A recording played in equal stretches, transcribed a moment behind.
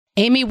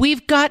Amy,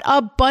 we've got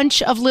a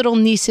bunch of little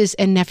nieces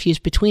and nephews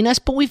between us,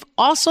 but we've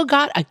also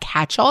got a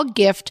catch-all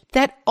gift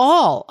that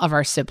all of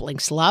our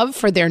siblings love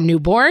for their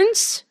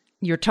newborns.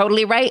 You're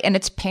totally right, and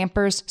it's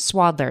Pampers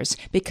Swaddlers,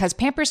 because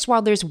Pampers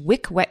Swaddlers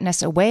wick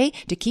wetness away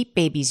to keep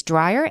babies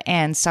drier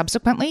and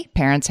subsequently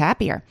parents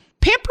happier.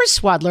 Pampers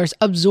Swaddlers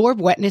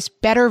absorb wetness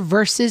better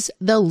versus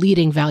the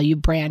leading value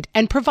brand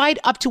and provide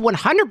up to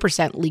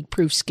 100%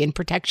 leak-proof skin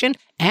protection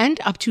and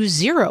up to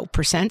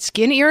 0%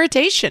 skin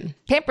irritation.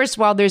 Pampers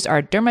Swaddlers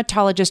are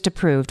dermatologist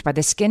approved by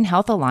the Skin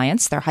Health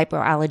Alliance. They're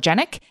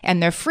hypoallergenic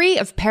and they're free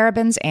of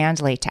parabens and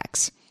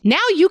latex. Now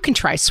you can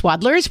try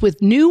Swaddlers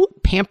with new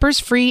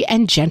Pampers-free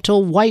and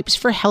gentle wipes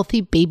for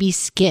healthy baby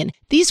skin.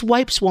 These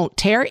wipes won't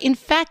tear. In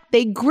fact,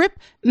 they grip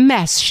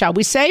mess, shall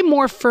we say,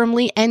 more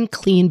firmly and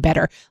clean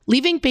better,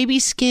 leaving baby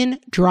skin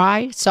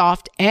dry,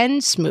 soft,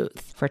 and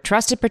smooth. For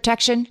trusted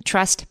protection,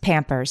 trust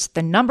Pampers,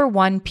 the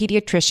 #1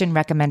 pediatrician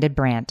recommended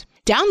brand.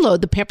 Download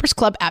the Pampers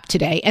Club app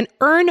today and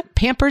earn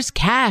Pampers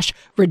Cash.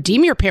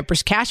 Redeem your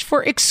Pampers Cash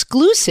for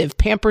exclusive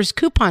Pampers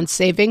coupon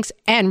savings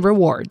and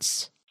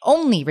rewards.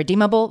 Only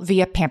redeemable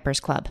via Pampers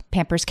Club.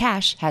 Pampers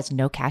Cash has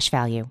no cash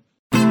value.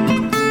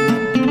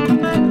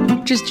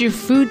 Just your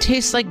food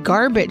tastes like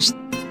garbage.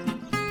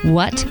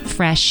 What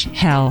fresh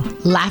hell?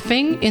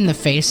 Laughing in the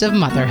face of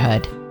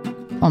motherhood.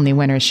 Only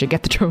winners should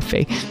get the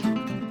trophy.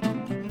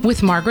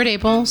 With Margaret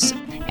Abels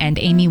and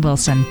Amy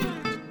Wilson.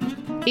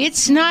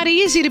 It's not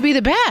easy to be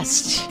the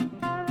best.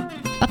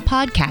 A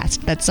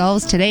podcast that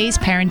solves today's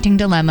parenting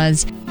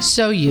dilemmas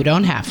so you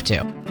don't have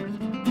to.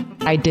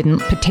 I didn't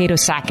potato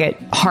sack it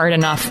hard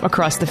enough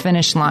across the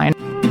finish line.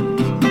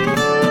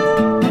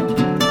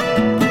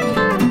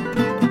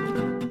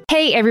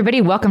 Hey, everybody.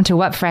 Welcome to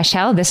What Fresh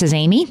Hell. This is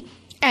Amy.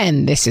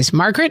 And this is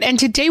Margaret. And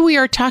today we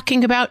are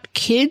talking about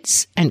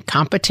kids and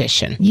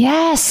competition.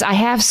 Yes, I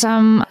have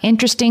some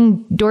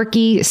interesting,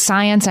 dorky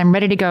science. I'm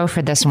ready to go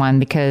for this one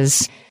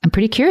because I'm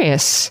pretty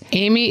curious.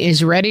 Amy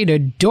is ready to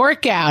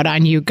dork out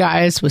on you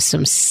guys with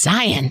some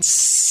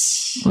science.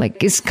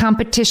 Like, is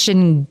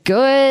competition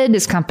good?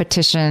 Is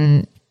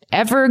competition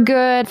ever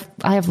good?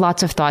 I have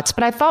lots of thoughts,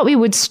 but I thought we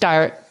would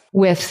start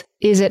with,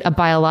 is it a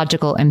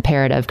biological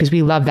imperative? Because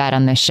we love that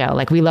on this show.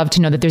 Like, we love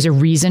to know that there's a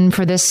reason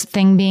for this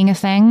thing being a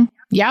thing.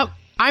 Yep.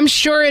 I'm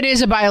sure it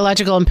is a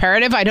biological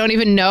imperative. I don't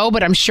even know,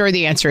 but I'm sure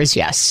the answer is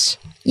yes.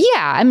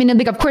 Yeah. I mean,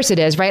 like, of course it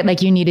is, right?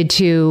 Like,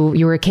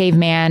 you were a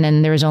caveman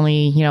and there was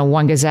only,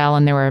 one gazelle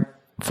and there were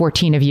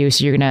 14 of you,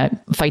 so you're going to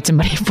fight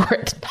somebody for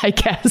it, I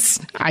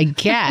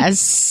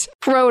guess.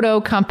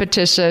 Proto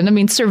competition. I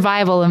mean,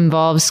 survival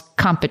involves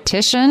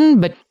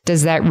competition, but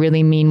does that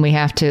really mean we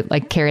have to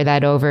carry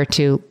that over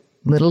to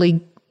Little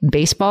League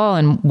baseball?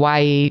 And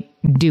why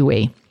do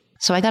we?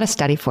 So I got a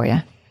study for you.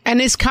 And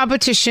is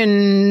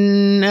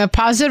competition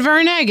positive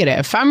or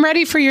negative? I'm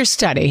ready for your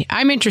study.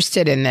 I'm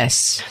interested in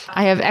this.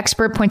 I have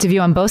expert points of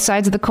view on both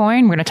sides of the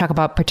coin. We're going to talk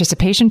about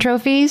participation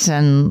trophies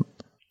and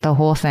the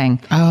whole thing.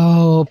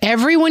 Oh,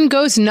 everyone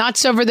goes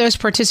nuts over those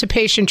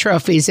participation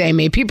trophies,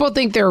 Amy. People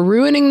think they're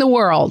ruining the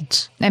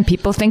world. And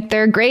people think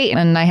they're great.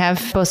 And I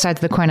have both sides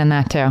of the coin on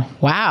that too.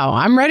 Wow.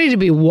 I'm ready to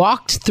be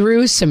walked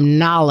through some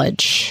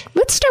knowledge.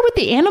 Let's start with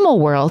the animal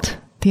world,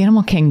 the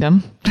animal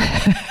kingdom.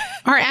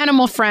 Our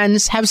animal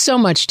friends have so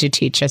much to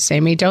teach us,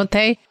 Amy, don't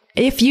they?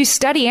 If you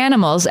study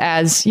animals,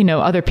 as,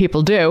 other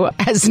people do,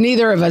 as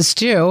neither of us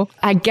do,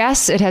 I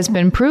guess it has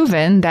been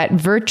proven that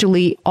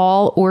virtually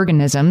all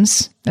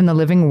organisms in the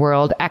living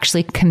world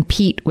actually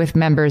compete with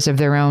members of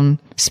their own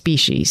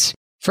species.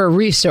 For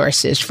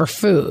resources, for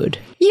food.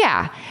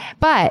 Yeah,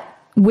 but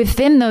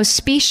within those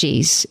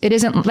species, it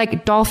isn't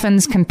like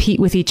dolphins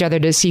compete with each other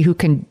to see who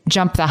can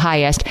jump the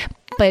highest.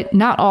 But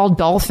not all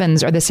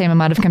dolphins are the same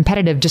amount of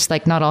competitive, just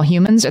like not all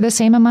humans are the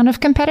same amount of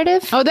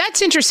competitive. Oh,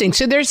 that's interesting.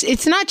 So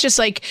it's not just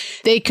like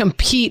they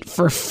compete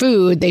for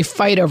food, they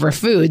fight over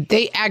food.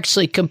 They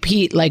actually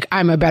compete like,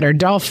 I'm a better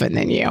dolphin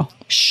than you.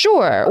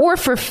 Sure. Or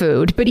for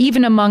food. But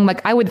even among,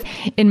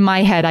 in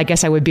my head, I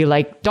guess I would be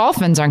like,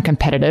 dolphins aren't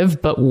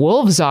competitive, but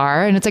wolves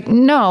are. And it's like,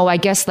 no, I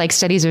guess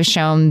studies have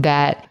shown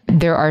that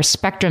there are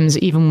spectrums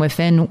even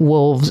within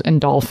wolves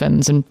and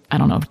dolphins and, I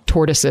don't know,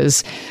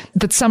 tortoises,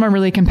 that some are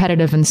really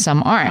competitive and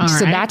some aren't.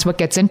 So that's what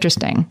gets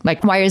interesting.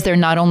 Like, why is there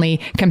not only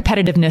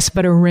competitiveness,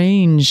 but a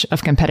range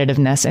of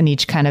competitiveness in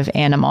each kind of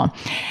animal?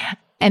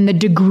 And the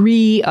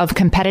degree of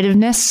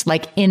competitiveness,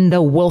 in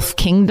the wolf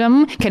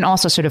kingdom, can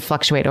also sort of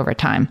fluctuate over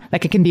time.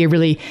 It can be a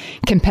really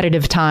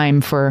competitive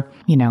time for,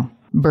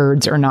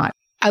 birds or not.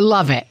 I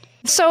love it.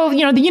 So,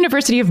 the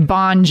University of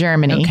Bonn,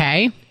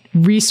 Germany,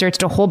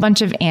 researched a whole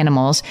bunch of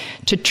animals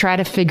to try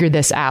to figure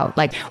this out.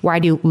 Why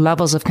do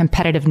levels of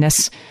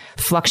competitiveness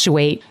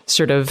fluctuate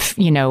sort of,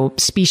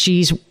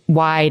 species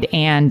wide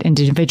and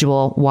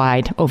individual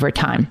wide over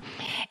time?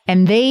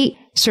 And they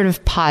sort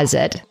of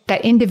posit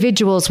that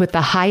individuals with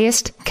the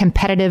highest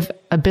competitive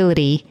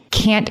ability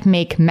can't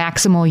make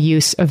maximal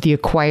use of the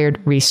acquired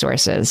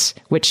resources,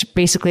 which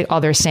basically all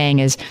they're saying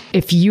is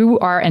if you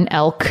are an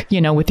elk,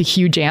 with the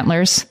huge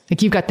antlers,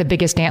 like you've got the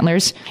biggest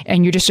antlers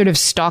and you're just sort of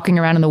stalking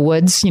around in the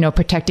woods,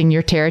 protecting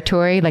your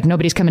territory, like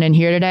nobody's coming in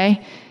here today.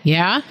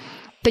 Yeah.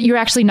 That you're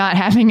actually not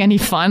having any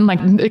fun. Like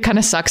it kind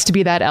of sucks to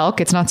be that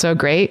elk. It's not so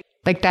great.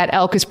 Like that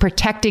elk is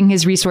protecting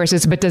his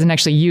resources, but doesn't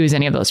actually use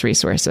any of those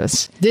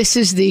resources. This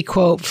is the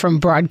quote from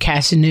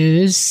Broadcast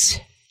News,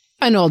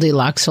 an oldie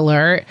Lux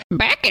alert.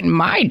 Back in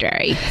my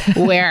day,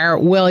 where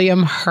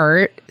William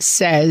Hurt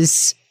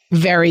says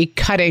very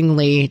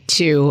cuttingly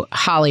to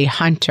Holly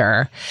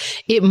Hunter,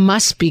 it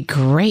must be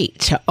great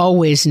to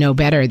always know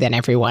better than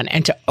everyone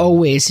and to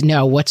always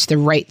know what's the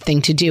right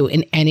thing to do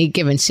in any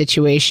given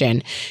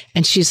situation.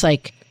 And she's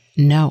like,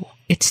 no,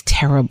 it's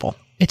terrible.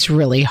 It's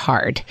really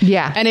hard.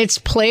 Yeah. And it's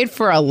played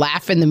for a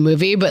laugh in the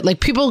movie, but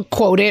like people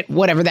quote it,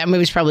 whatever, that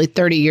movie's probably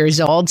 30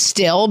 years old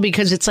still,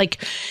 because it's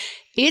like,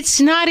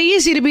 it's not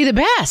easy to be the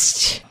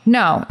best.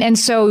 No. And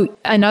so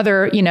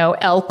another,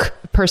 elk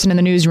person in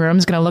the newsroom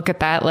is going to look at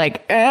that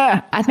like,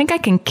 I think I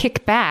can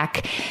kick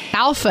back.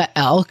 Alpha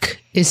elk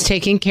is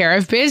taking care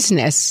of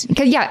business.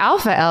 Yeah,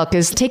 alpha elk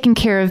is taking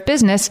care of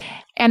business.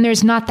 And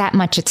there's not that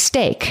much at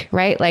stake,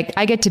 right? Like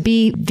I get to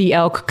be the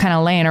elk kind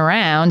of laying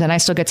around and I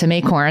still get some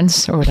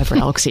acorns or whatever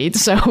elks eat.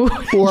 So,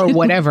 or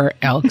whatever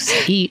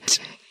elks eat.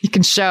 You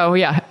can show,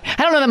 yeah.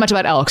 I don't know that much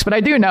about elks, but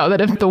I do know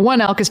that if the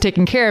one elk is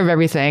taking care of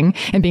everything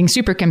and being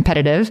super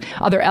competitive,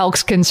 other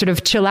elks can sort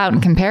of chill out in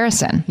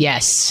comparison.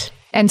 Yes.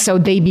 And so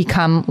they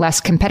become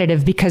less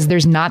competitive because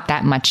there's not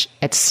that much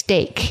at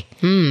stake.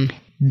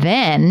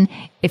 Then,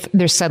 if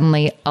there's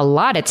suddenly a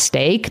lot at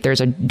stake, there's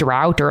a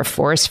drought or a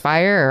forest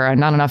fire or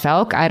not enough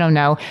elk, I don't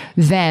know,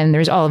 then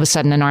there's all of a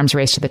sudden an arms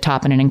race to the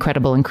top and an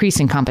incredible increase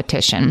in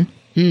competition.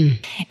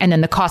 And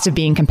then the cost of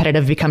being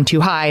competitive become too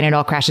high and it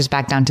all crashes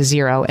back down to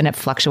zero and it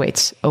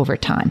fluctuates over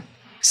time.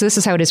 So this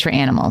is how it is for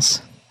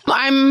animals.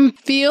 I'm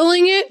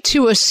feeling it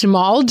to a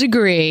small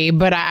degree,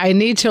 but I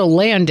need to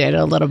land it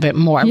a little bit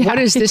more. What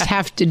does this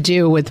have to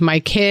do with my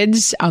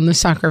kids on the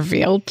soccer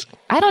field?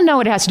 I don't know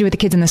what it has to do with the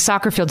kids in the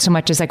soccer field so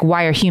much as like,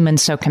 why are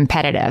humans so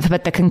competitive?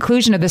 But the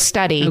conclusion of the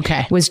study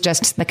was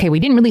just, okay, we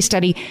didn't really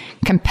study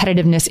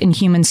competitiveness in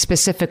humans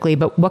specifically,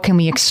 but what can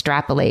we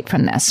extrapolate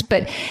from this?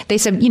 But they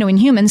said, in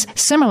humans,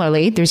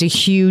 similarly, there's a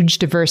huge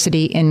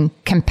diversity in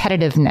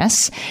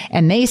competitiveness.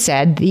 And they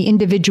said the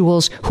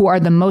individuals who are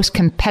the most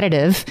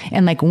competitive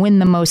and like win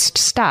the most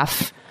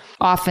stuff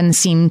often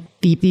seem,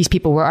 these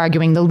people were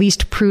arguing, the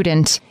least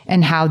prudent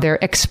in how they're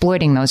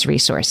exploiting those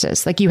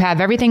resources. Like you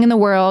have everything in the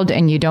world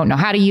and you don't know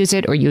how to use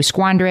it, or you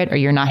squander it, or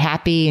you're not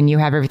happy and you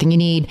have everything you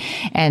need.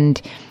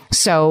 And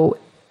so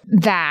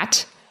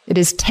that it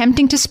is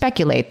tempting to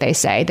speculate, they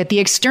say, that the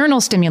external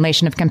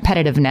stimulation of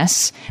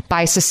competitiveness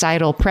by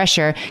societal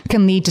pressure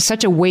can lead to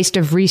such a waste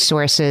of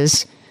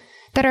resources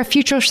that our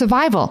future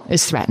survival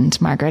is threatened,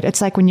 Margaret.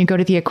 It's like when you go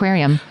to the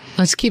aquarium.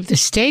 Let's keep the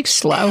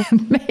stakes low.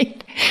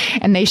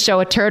 And they show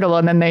a turtle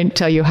and then they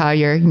tell you how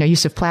your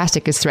use of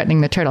plastic is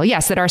threatening the turtle.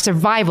 Yes, that our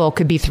survival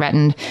could be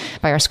threatened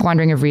by our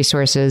squandering of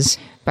resources,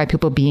 by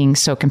people being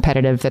so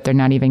competitive that they're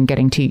not even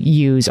getting to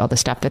use all the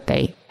stuff that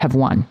they have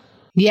won.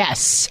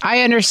 Yes,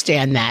 I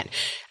understand that.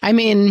 I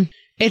mean,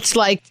 it's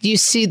like you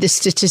see the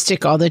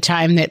statistic all the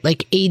time that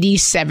like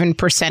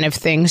 87% of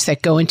things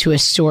that go into a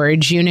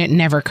storage unit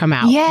never come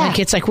out. Yeah. Like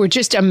it's like we're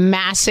just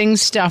amassing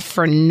stuff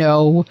for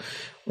no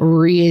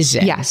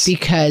reason. Yes.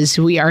 Because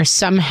we are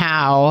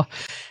somehow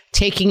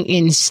taking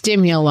in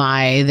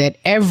stimuli that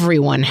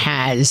everyone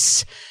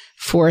has.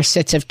 4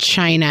 sets of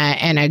china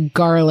and a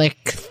garlic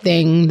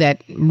thing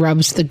that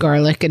rubs the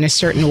garlic in a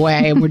certain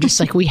way. And we're just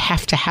like, we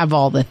have to have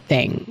all the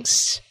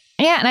things.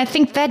 Yeah, and I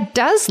think that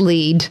does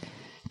lead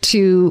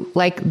to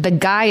like the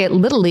guy at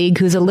Little League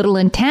who's a little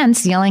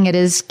intense yelling at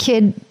his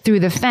kid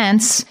through the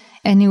fence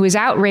and who is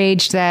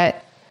outraged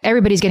that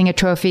everybody's getting a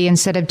trophy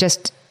instead of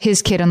just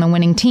his kid on the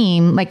winning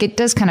team. Like it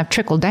does kind of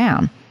trickle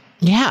down.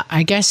 Yeah,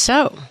 I guess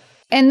so.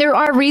 And there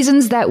are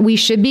reasons that we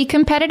should be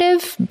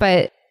competitive,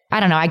 but I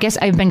don't know. I guess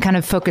I've been kind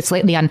of focused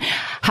lately on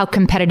how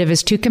competitive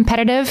is too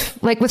competitive.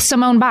 Like with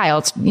Simone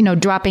Biles,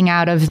 dropping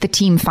out of the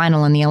team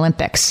final in the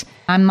Olympics.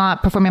 I'm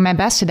not performing my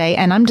best today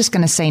and I'm just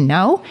going to say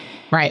no.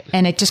 Right.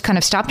 And it just kind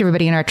of stopped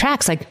everybody in our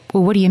tracks. Like,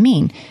 well, what do you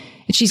mean?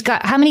 And she's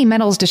got, how many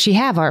medals does she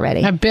have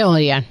already? 1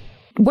 billion.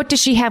 What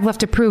does she have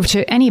left to prove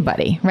to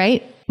anybody,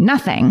 right?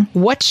 Nothing.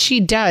 What she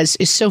does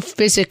is so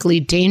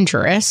physically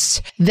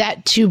dangerous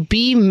that to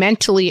be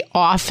mentally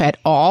off at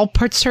all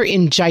puts her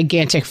in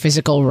gigantic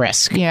physical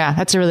risk. Yeah,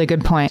 that's a really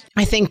good point.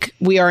 I think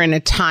we are in a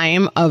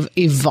time of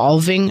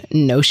evolving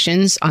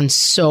notions on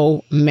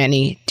so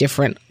many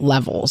different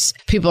levels.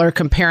 People are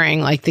comparing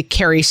like the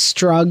Carrie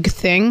Strug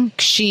thing.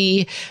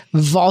 She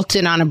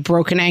vaulted on a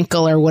broken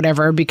ankle or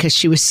whatever because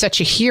she was such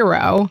a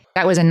hero.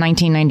 That was in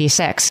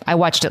 1996. I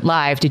watched it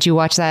live. Did you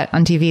watch that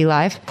on TV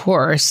live? Of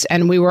course.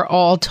 And we were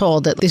all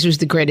told that this was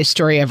the greatest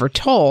story ever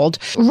told.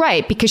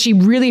 Right, because she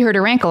really hurt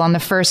her ankle on the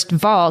first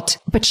vault,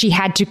 but she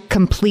had to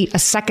complete a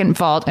second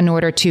vault in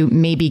order to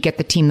maybe get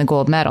the team the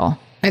gold medal.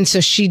 And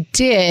so she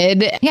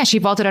did. Yeah, she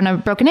vaulted on a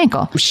broken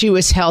ankle. She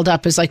was held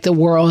up as like the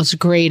world's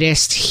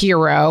greatest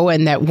hero,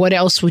 and that what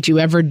else would you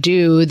ever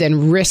do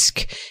than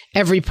risk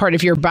every part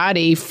of your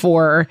body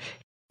for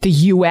the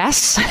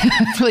U.S.?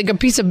 For like a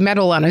piece of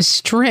metal on a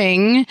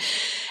string.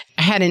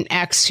 I had an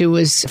ex who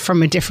was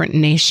from a different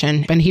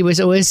nation, and he was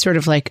always sort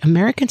of like,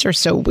 Americans are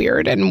so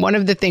weird. And one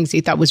of the things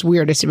he thought was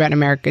weirdest about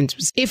Americans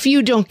was if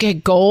you don't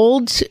get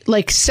gold,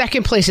 like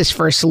second place is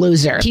first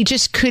loser. He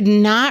just could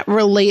not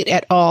relate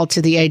at all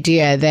to the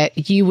idea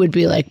that you would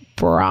be like,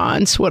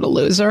 bronze, what a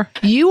loser.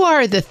 You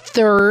are the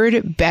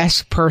third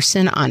best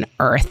person on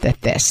earth at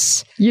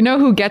this. You know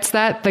who gets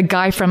that? The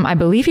guy from, I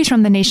believe he's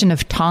from the nation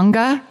of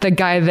Tonga, the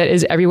guy that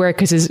is everywhere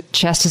because his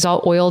chest is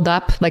all oiled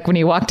up, like when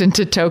he walked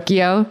into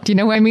Tokyo. Do you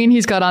know what I mean?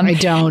 He's got on... I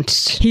don't.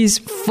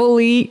 He's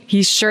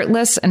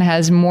shirtless and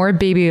has more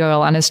baby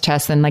oil on his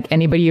chest than like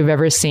anybody you've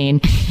ever seen.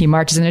 He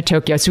marches into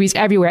Tokyo, so he's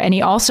everywhere. And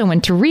he also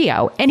went to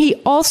Rio. And he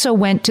also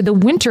went to the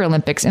Winter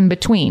Olympics in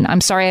between.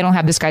 I'm sorry I don't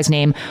have this guy's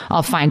name.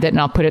 I'll find it and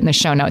I'll put it in the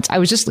show notes. I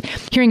was just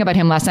hearing about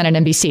him last night on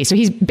NBC. So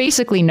he's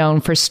basically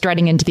known for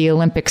strutting into the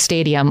Olympic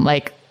Stadium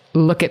like,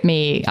 look at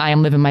me, I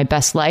am living my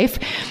best life.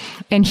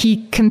 And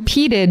he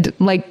competed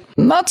like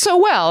not so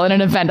well in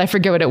an event. I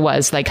forget what it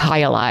was, like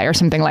Hialeah or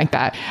something like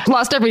that.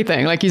 Lost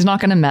everything. Like he's not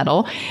going to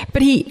medal.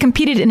 But he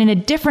competed in a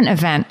different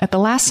event at the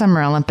last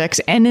Summer Olympics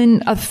and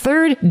in a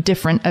third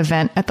different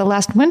event at the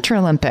last Winter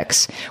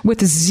Olympics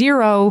with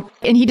zero.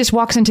 And he just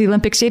walks into the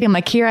Olympic Stadium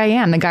like, here I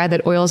am, the guy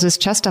that oils his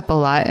chest up a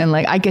lot. And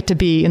like, I get to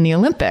be in the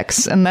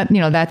Olympics. And that,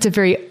 that's a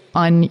very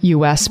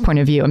un-US point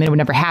of view. I mean, it would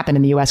never happen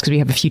in the US because we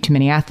have a few too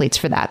many athletes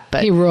for that.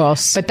 But he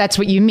rules. But that's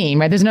what you mean,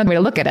 right? There's another way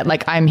to look at it.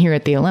 Like, I'm here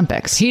at the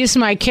Olympics. He's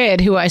my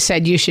kid who I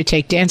said, you should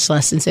take dance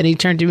lessons. And he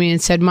turned to me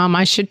and said, Mom,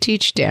 I should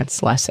teach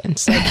dance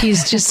lessons. Like,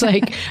 he's just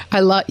like,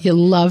 you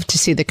love to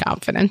see the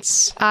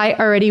confidence. I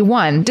already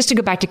won. Just to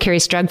go back to Kerri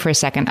Strug for a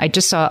second, I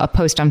just saw a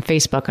post on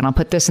Facebook, and I'll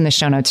put this in the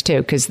show notes too,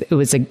 because it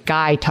was a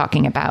guy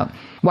talking about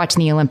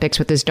watching the Olympics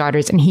with his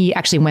daughters. And he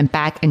actually went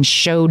back and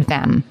showed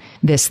them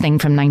this thing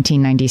from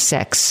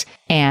 1996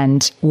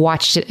 and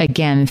watched it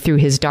again through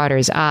his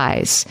daughter's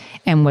eyes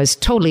and was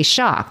totally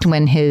shocked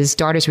when his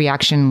daughter's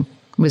reaction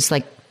was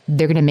like,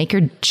 they're going to make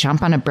her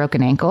jump on a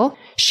broken ankle.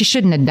 She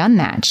shouldn't have done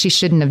that. She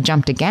shouldn't have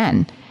jumped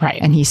again.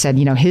 Right. And he said,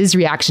 his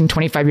reaction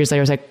 25 years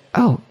later was like,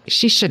 oh,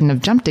 she shouldn't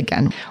have jumped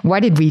again. Why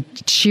did we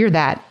cheer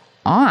that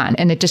on?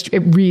 And it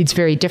reads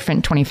very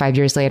different 25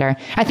 years later.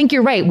 I think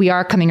you're right. We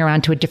are coming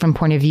around to a different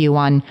point of view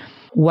on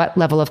what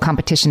level of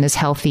competition is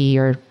healthy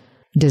or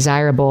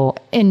desirable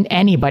in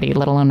anybody,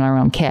 let alone our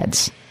own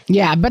kids.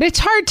 Yeah, but it's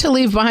hard to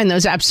leave behind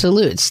those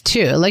absolutes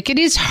too. Like it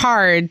is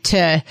hard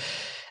to,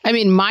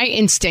 my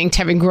instinct,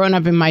 having grown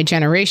up in my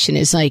generation,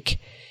 is like,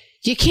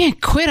 you can't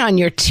quit on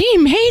your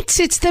teammates.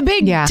 It's the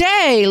big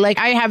day. Like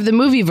I have the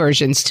movie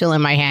version still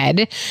in my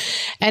head,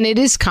 and it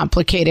is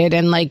complicated.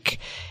 And like,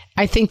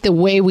 I think the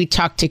way we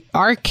talk to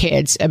our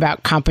kids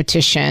about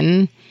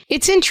competition,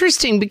 it's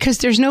interesting because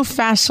there's no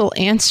facile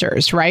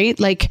answers, right?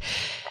 Like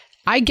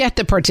I get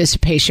the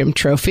participation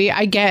trophy.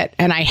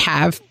 And I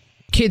have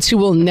kids who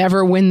will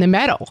never win the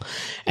medal.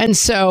 And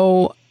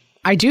so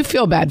I do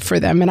feel bad for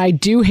them. And I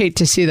do hate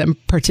to see them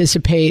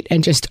participate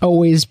and just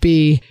always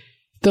be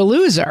the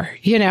loser,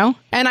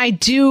 And I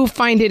do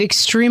find it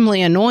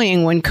extremely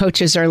annoying when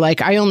coaches are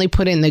like, I only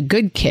put in the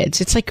good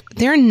kids. It's like,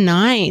 they're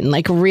 9.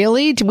 Like,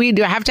 really?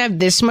 Do I have to have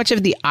this much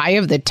of the eye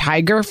of the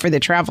tiger for the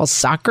travel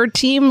soccer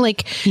team?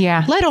 Like,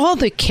 let all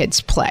the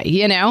kids play,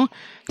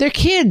 They're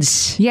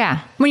kids. Yeah.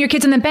 When your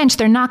kid's on the bench,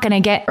 they're not going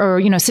to get,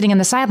 or, sitting on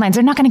the sidelines,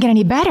 they're not going to get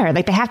any better.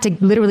 Like they have to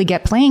literally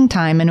get playing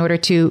time in order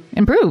to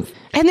improve.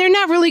 And they're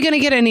not really going to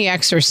get any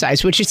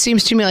exercise, which it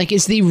seems to me like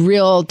is the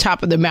real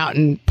top of the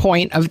mountain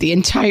point of the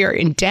entire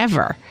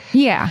endeavor.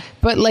 Yeah.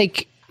 But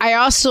like, I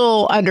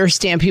also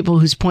understand people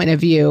whose point of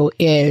view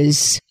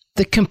is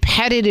the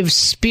competitive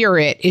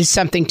spirit is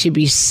something to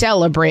be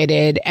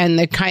celebrated, and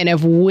the kind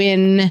of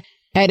win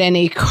at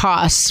any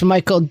cost.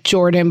 Michael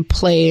Jordan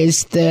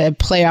plays the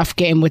playoff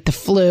game with the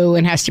flu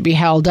and has to be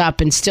held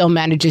up and still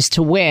manages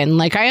to win.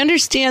 Like, I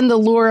understand the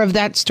lure of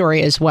that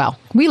story as well.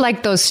 We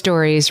like those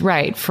stories,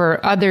 right,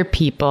 for other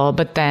people.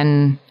 But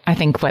then I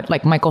think what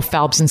like Michael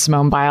Phelps and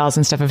Simone Biles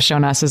and stuff have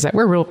shown us is that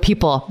we're real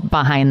people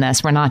behind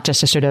this. We're not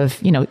just a sort of,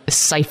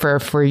 cipher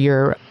for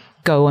your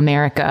Go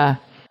America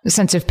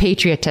sense of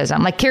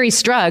patriotism. Like Kerri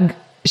Strug,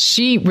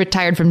 she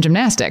retired from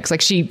gymnastics. Like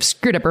she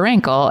screwed up her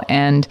ankle,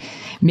 and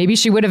maybe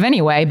she would have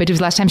anyway, but it was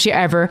the last time she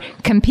ever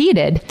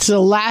competed. It's the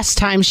last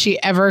time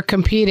she ever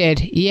competed.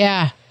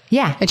 Yeah.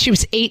 Yeah. And she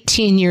was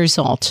 18 years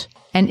old.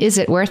 And is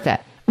it worth it?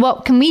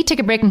 Well, can we take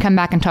a break and come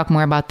back and talk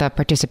more about the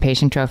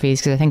participation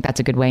trophies? Because I think that's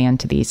a good way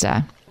into these,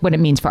 what it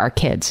means for our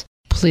kids.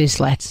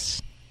 Please,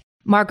 let's.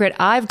 Margaret,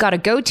 I've got a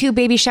go-to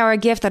baby shower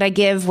gift that I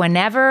give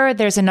whenever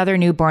there's another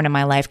newborn in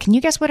my life. Can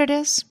you guess what it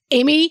is?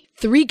 Amy,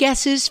 3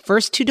 guesses.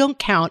 First 2 don't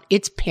count.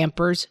 It's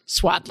Pampers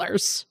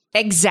Swaddlers.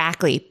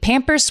 Exactly.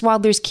 Pampers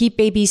Swaddlers keep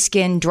baby's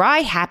skin dry,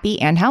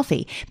 happy, and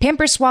healthy.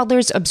 Pampers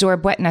Swaddlers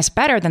absorb wetness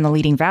better than the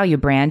leading value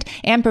brand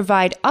and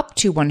provide up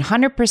to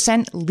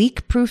 100%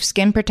 leak-proof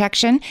skin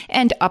protection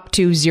and up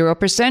to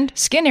 0%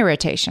 skin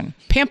irritation.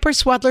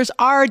 Pampers Swaddlers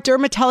are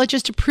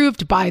dermatologist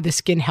approved by the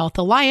Skin Health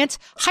Alliance,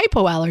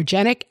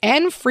 hypoallergenic,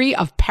 and free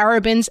of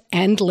parabens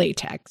and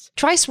latex.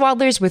 Try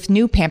Swaddlers with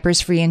new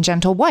Pampers Free and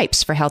Gentle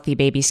wipes for healthy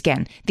baby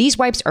skin. These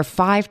wipes are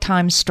 5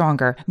 times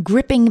stronger,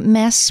 gripping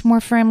mess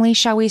more firmly,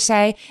 shall we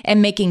say,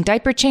 and making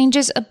diaper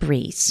changes a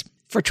breeze.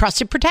 For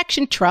trusted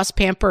protection, trust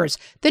Pampers,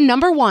 the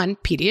 #1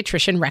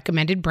 pediatrician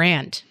recommended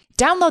brand.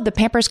 Download the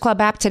Pampers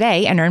Club app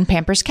today and earn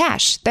Pampers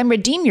Cash. Then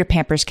redeem your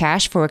Pampers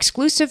Cash for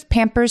exclusive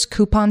Pampers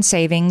coupon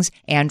savings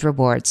and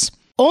rewards.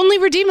 Only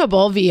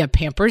redeemable via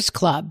Pampers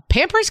Club.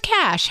 Pampers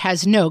Cash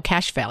has no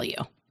cash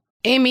value.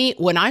 Amy,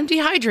 when I'm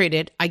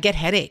dehydrated, I get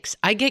headaches,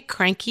 I get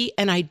cranky,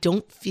 and I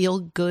don't feel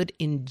good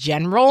in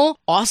general.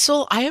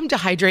 Also, I am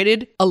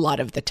dehydrated a lot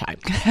of the time.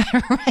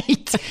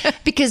 Right.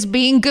 Because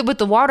being good with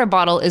the water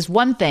bottle is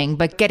one thing,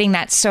 but getting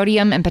that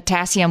sodium and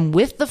potassium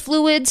with the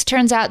fluids,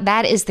 turns out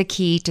that is the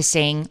key to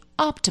staying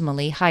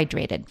optimally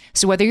hydrated.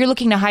 So whether you're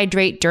looking to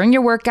hydrate during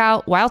your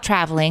workout, while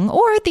traveling,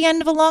 or at the end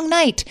of a long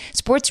night,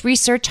 Sports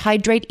Research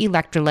Hydrate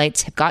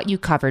Electrolytes have got you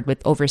covered with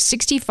over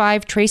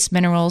 65 trace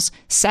minerals,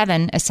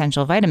 7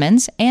 essential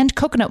vitamins, and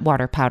coconut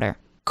water powder.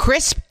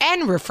 Crisp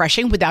and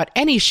refreshing without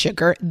any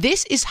sugar,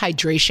 this is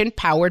hydration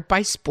powered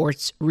by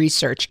Sports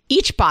Research.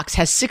 Each box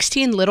has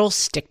 16 little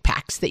stick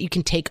packs that you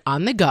can take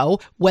on the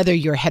go, whether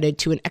you're headed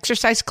to an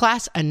exercise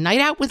class, a night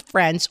out with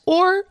friends,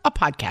 or a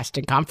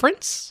podcasting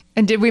conference.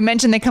 And did we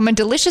mention they come in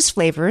delicious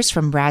flavors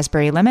from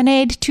raspberry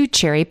lemonade to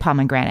cherry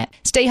pomegranate?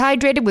 Stay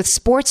hydrated with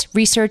Sports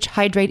Research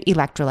Hydrate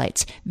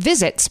Electrolytes.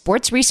 Visit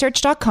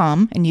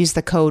sportsresearch.com and use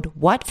the code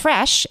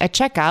WhatFresh at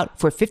checkout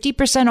for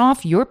 50%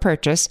 off your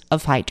purchase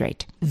of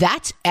Hydrate.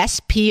 That's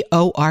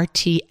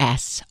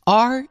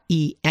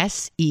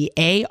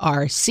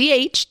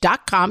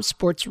SportsResearch.com,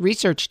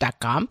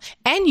 sportsresearch.com,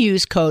 and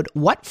use code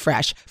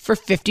WhatFresh for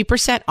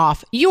 50%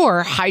 off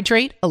your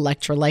Hydrate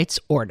Electrolytes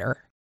order.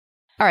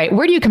 All right,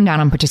 where do you come down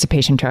on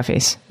participation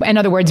trophies? In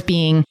other words,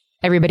 being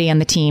everybody on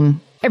the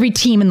team, every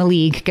team in the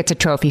league gets a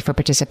trophy for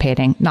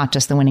participating, not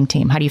just the winning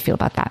team. How do you feel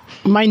about that?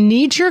 My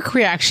knee-jerk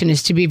reaction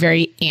is to be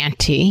very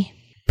anti,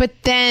 but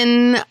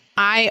then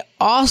I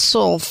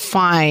also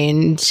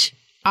find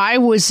I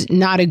was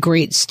not a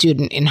great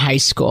student in high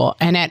school,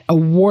 and at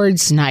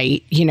awards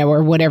night,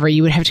 or whatever,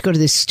 you would have to go to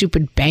this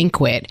stupid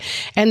banquet,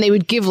 and they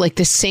would give like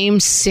the same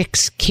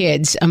 6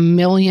 kids 1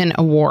 million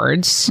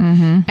awards.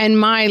 Mm-hmm. And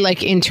my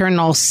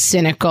internal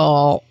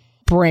cynical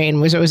brain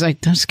was always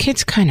like, those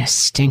kids kind of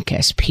stink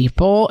as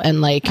people.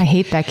 And I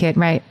hate that kid,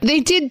 right?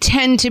 They did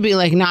tend to be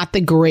not the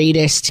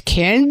greatest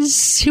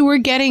kids who were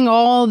getting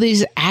all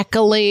these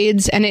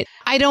accolades. And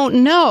I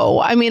don't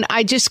know. I mean,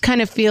 I just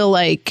kind of feel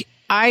like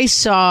I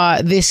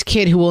saw this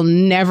kid who will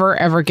never,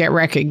 ever get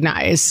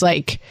recognized,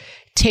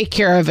 take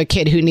care of a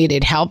kid who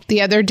needed help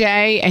the other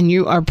day. And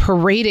you are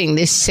parading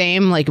this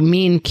same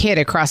mean kid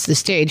across the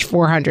stage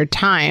 400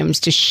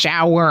 times to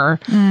shower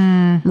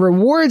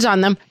rewards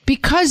on them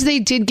because they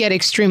did get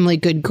extremely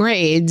good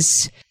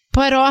grades.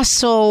 But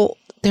also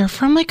they're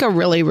from a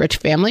really rich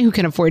family who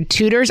can afford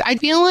tutors. I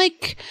feel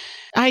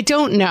I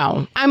don't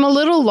know. I'm a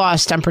little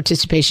lost on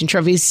participation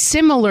trophies.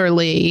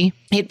 Similarly,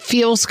 it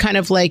feels kind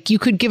of like you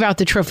could give out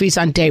the trophies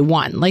on day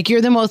one.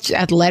 You're the most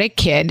athletic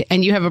kid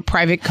and you have a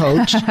private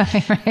coach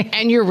right.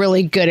 And you're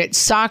really good at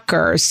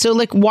soccer.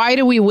 So why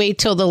do we wait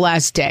till the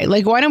last day?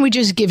 Why don't we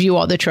just give you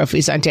all the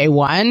trophies on day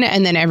one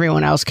and then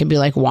everyone else can be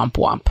womp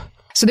womp?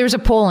 So there was a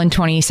poll in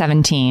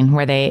 2017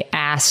 where they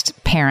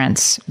asked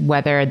parents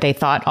whether they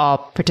thought all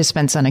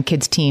participants on a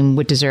kid's team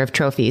would deserve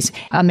trophies,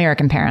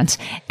 American parents,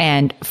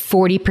 and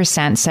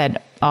 40%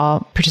 said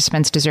all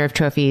participants deserve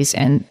trophies,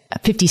 and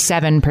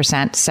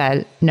 57%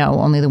 said no,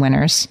 only the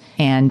winners,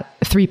 and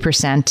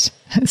 3%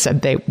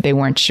 said they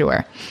weren't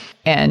sure.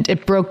 And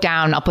it broke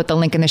down, I'll put the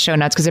link in the show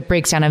notes because it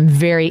breaks down in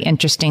very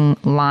interesting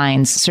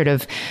lines, sort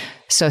of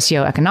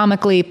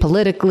socioeconomically,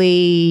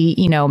 politically,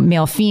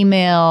 male,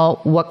 female,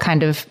 what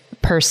kind of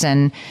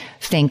person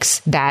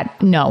thinks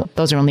that, no,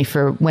 those are only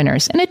for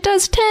winners. And it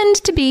does tend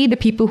to be the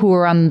people who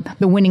are on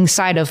the winning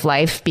side of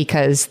life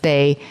because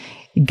they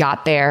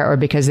got there or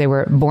because they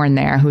were born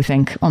there who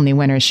think only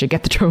winners should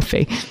get the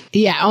trophy.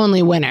 Yeah,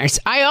 only winners.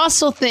 I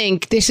also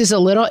think this is a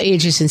little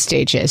ages and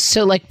stages.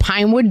 So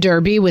Pinewood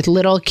Derby with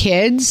little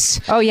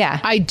kids. Oh, yeah.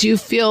 I do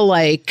feel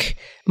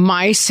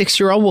my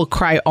 6-year-old will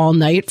cry all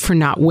night for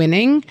not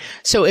winning.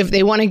 So if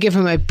they want to give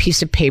him a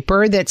piece of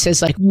paper that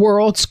says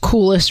world's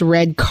coolest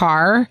red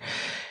car,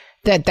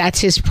 that's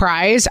his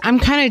prize, I'm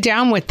kind of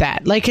down with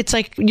that. It's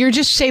you're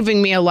just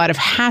saving me a lot of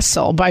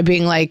hassle by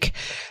being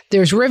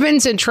there's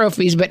ribbons and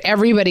trophies, but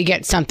everybody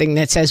gets something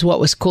that says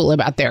what was cool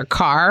about their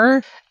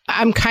car.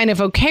 I'm kind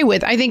of okay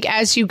with. I think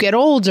as you get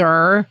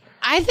older,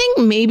 I think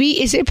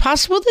maybe, is it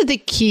possible that the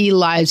key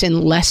lies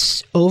in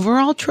less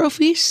overall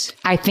trophies?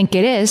 I think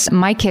it is.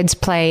 My kids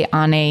play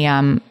on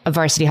a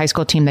varsity high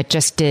school team that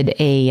just did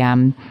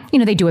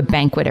they do a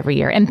banquet every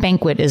year. And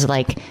banquet is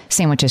like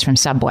sandwiches from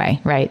Subway,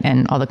 right?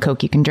 And all the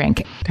Coke you can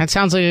drink. That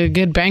sounds like a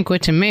good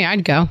banquet to me.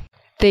 I'd go.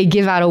 They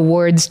give out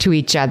awards to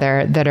each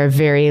other that are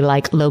very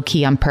like low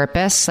key on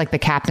purpose. Like the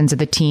captains of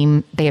the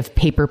team, they have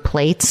paper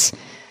plates.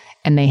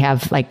 And they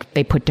have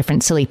they put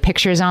different silly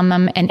pictures on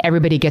them and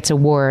everybody gets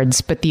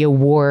awards. But the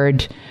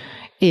award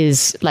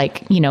is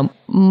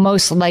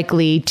most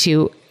likely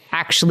to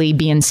actually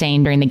be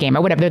insane during the game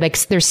or whatever.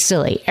 They're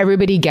silly.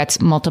 Everybody gets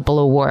multiple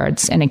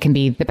awards and it can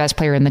be the best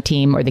player in the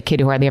team or the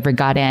kid who hardly ever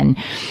got in.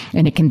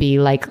 And it can be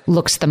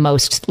looks the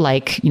most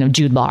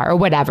Jude Law or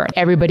whatever.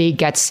 Everybody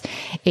gets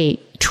a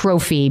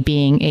trophy,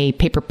 being a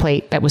paper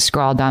plate that was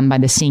scrawled on by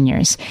the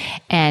seniors.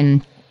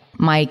 And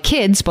my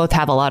kids both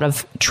have a lot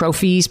of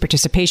trophies,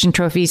 participation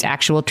trophies,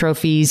 actual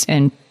trophies,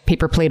 and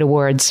paper plate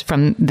awards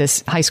from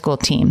this high school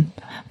team,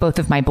 both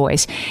of my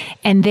boys.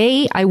 And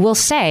they, I will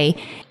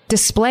say,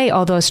 display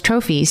all those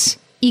trophies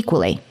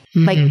equally.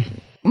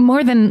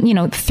 More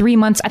than, 3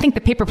 months. I think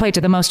the paper plates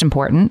are the most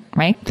important,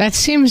 right? That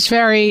seems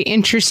very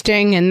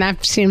interesting, and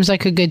that seems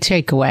like a good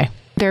takeaway.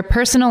 They're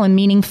personal and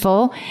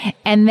meaningful,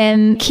 and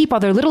then keep all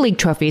their Little League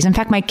trophies. In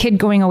fact, my kid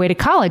going away to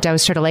college, I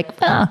was sort of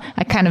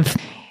I kind of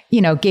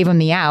gave him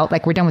the out,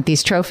 we're done with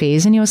these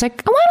trophies. And he was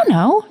like, oh, I don't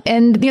know.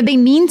 And they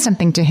mean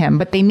something to him,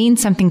 but they mean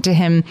something to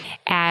him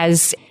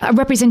as a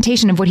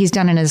representation of what he's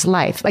done in his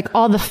life,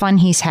 all the fun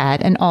he's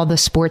had and all the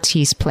sports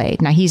he's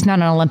played. Now, he's not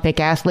an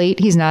Olympic athlete.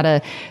 He's not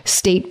a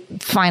state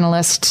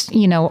finalist,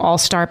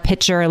 all-star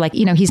pitcher.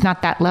 He's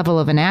not that level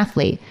of an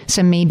athlete.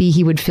 So maybe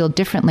he would feel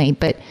differently.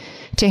 But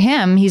to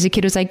him, he's a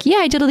kid who's like, yeah,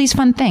 I did all these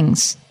fun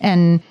things.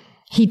 And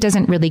he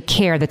doesn't really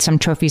care that some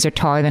trophies are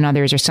taller than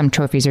others or some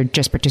trophies are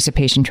just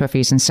participation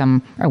trophies and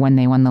some are when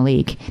they won the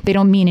league. They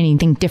don't mean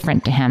anything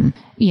different to him,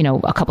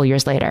 a couple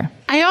years later.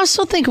 I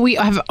also think we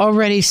have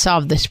already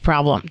solved this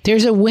problem.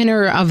 There's a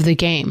winner of the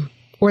game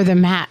or the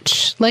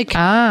match.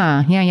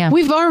 Yeah.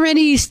 We've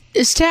already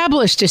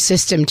established a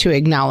system to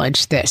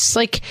acknowledge this.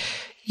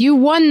 You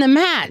won the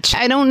match.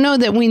 I don't know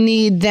that we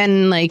need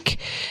then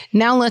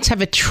now let's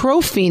have a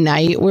trophy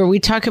night where we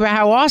talk about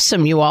how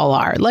awesome you all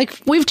are.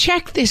 We've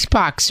checked this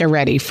box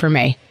already for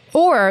me.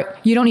 Or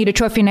you don't need a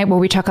trophy night where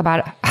we talk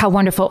about how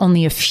wonderful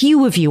only a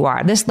few of you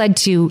are. This led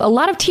to a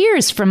lot of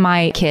tears from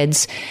my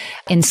kids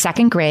in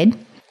second grade,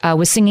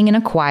 was singing in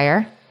a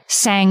choir,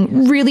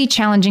 sang really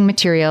challenging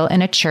material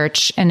in a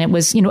church. And it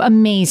was,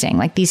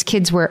 amazing. These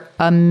kids were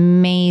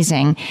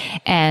amazing.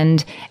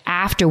 And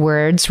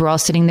afterwards, we're all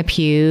sitting in the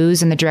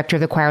pews and the director of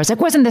the choir was like,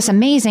 wasn't this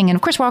amazing? And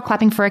of course, we're all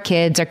clapping for our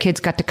kids. Our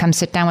kids got to come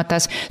sit down with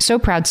us. So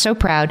proud, so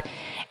proud.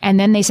 And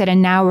then they said,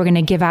 and now we're going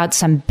to give out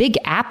some Big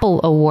Apple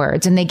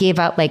awards. And they gave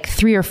out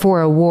 3 or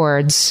 4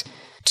 awards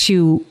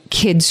to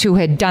kids who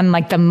had done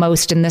the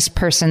most in this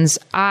person's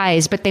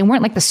eyes, but they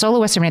weren't the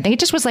soloists or anything. It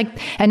just was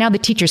and now the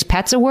teacher's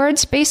pets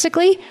awards,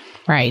 basically.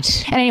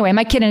 Right. And anyway,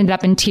 my kid ended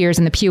up in tears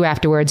in the pew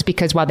afterwards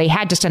because while they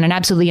had just done an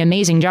absolutely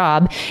amazing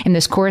job in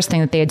this chorus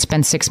thing that they had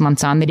spent 6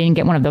 months on, they didn't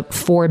get one of the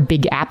 4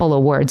 Big Apple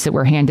awards that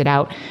were handed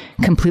out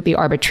completely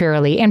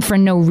arbitrarily and for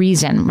no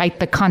reason.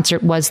 The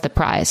concert was the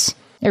prize.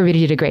 Everybody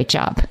did a great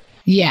job.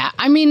 Yeah.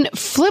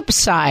 Flip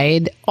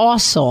side,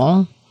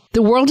 also,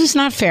 the world is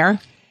not fair.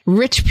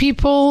 Rich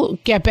people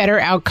get better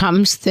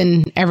outcomes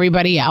than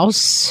everybody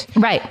else.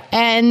 Right.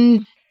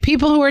 And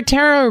people who are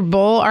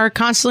terrible are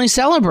constantly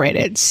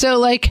celebrated.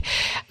 So,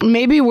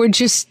 maybe we're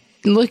just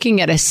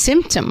looking at a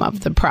symptom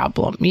of the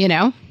problem,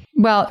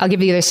 Well, I'll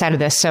give you the other side of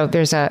this. So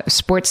there's a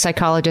sports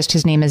psychologist.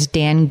 His name is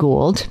Dan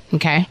Gould.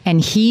 Okay.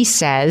 And he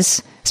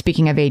says,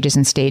 speaking of ages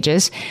and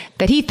stages,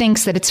 that he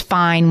thinks that it's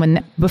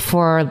fine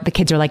before the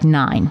kids are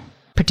 9.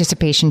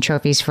 Participation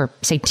trophies for,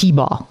 say,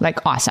 T-ball,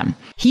 awesome.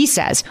 He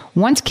says,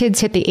 once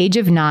kids hit the age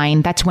of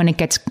 9, that's when it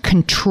gets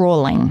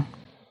controlling.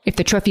 If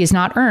the trophy is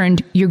not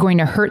earned, you're going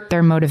to hurt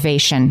their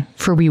motivation.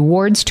 For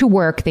rewards to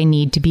work, they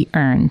need to be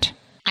earned.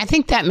 I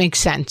think that makes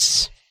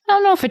sense. I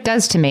don't know if it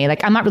does to me.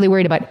 I'm not really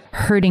worried about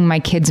hurting my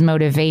kids'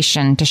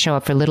 motivation to show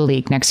up for Little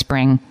League next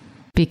spring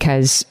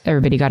because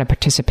everybody got a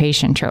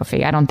participation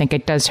trophy. I don't think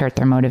it does hurt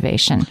their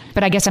motivation.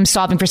 But I guess I'm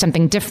solving for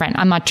something different.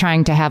 I'm not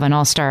trying to have an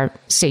all-star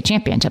state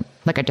championship,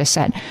 like I just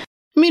said.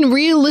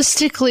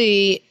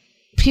 Realistically,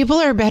 people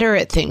are better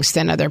at things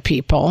than other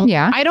people.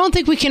 Yeah. I don't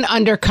think we can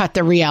undercut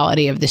the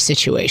reality of the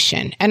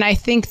situation. And I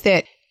think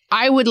that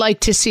I would like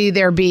to see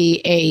there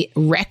be a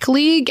rec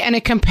league and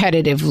a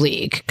competitive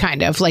league,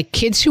 kind of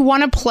kids who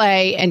want to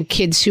play and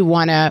kids who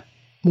want to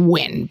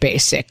win,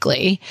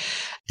 basically.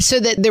 So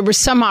that there was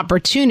some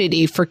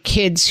opportunity for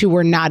kids who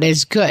were not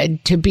as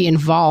good to be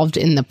involved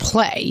in the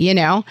play,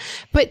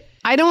 But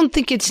I don't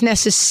think it's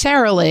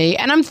necessarily,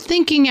 and I'm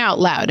thinking out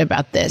loud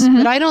about this,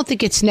 but I don't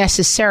think it's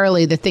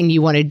necessarily the thing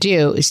you want to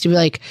do is to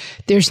be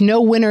there's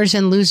no winners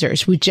and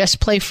losers. We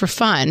just play for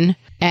fun.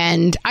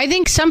 And I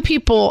think some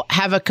people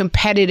have a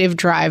competitive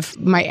drive.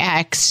 My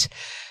ex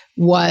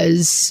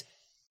was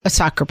a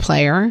soccer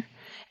player.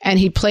 And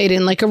he played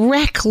in like a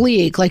rec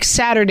league, like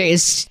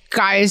Saturdays,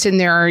 guys in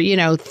their,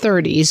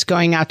 30s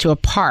going out to a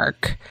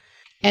park.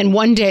 And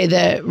one day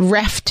the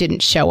ref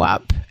didn't show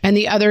up. And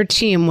the other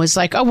team was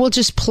like, oh, we'll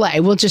just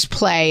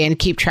play and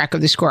keep track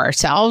of the score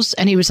ourselves.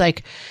 And he was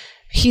like,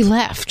 he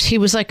left. He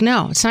was like,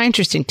 no, it's not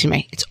interesting to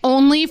me. It's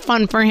only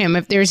fun for him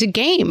if there's a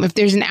game, if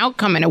there's an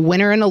outcome and a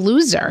winner and a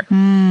loser.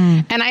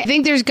 And I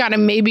think there's got to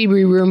maybe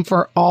be room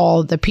for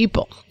all the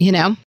people,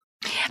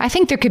 I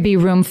think there could be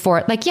room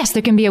for, like, yes,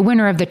 there can be a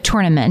winner of the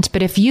tournament.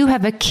 But if you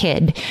have a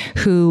kid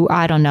who,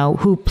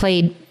 who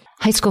played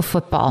high school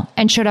football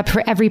and showed up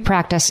for every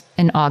practice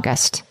in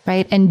August,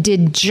 right? And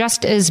did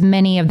just as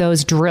many of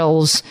those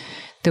drills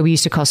that we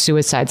used to call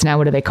suicides. Now,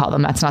 what do they call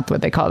them? That's not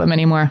what they call them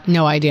anymore.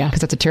 No idea.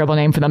 Because that's a terrible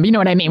name for them. But you know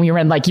what I mean? You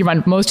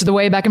run most of the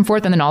way back and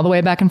forth and then all the way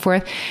back and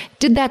forth.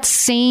 Did that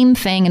same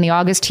thing in the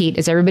August heat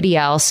as everybody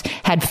else,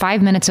 had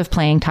 5 minutes of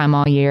playing time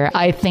all year.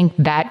 I think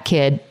that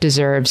kid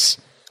deserves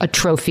a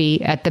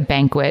trophy at the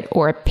banquet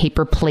or a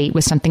paper plate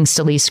with something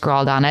silly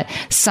scrawled on it,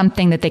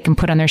 something that they can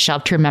put on their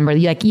shelf to remember,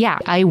 like, yeah,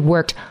 I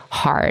worked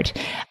hard.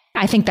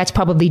 I think that's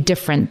probably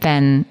different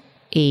than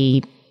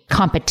a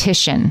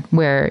competition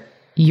where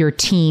your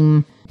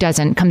team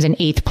comes in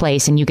 8th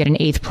place and you get an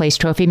 8th place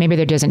trophy. Maybe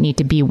there doesn't need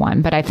to be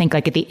one. But I think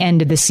like at the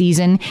end of the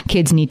season,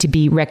 kids need to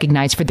be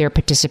recognized for their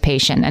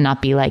participation and not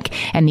be like,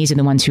 and these are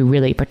the ones who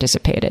really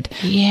participated.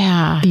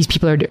 Yeah. These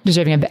people are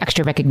deserving of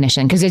extra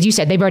recognition. Because as you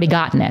said, they've already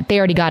gotten it. They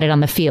already got it on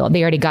the field.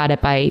 They already got it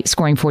by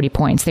scoring 40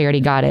 points. They already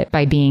got it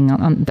by being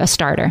a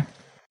starter.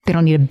 They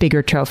don't need a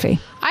bigger trophy.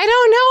 I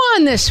don't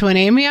know on this one,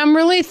 Amy. I'm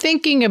really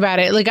thinking about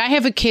it. Like, I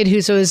have a kid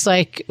who's always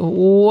like,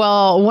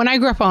 well, when I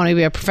grow up, I want to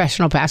be a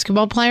professional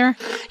basketball player.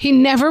 He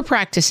never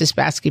practices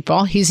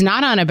basketball. He's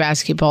not on a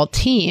basketball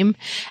team.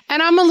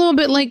 And I'm a little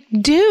bit like,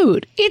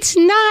 dude, it's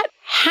not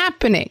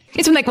happening.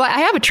 It's like, well, I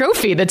have a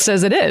trophy that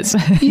says it is.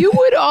 You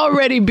would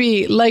already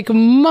be like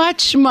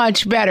much,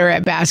 much better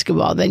at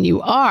basketball than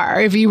you are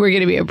if you were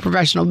going to be a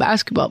professional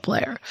basketball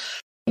player.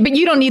 But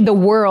you don't need the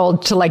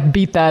world to like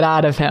beat that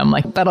out of him.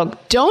 Like that'll.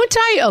 Don't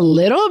I a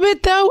little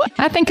bit though?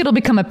 I think it'll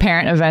become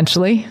apparent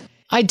eventually.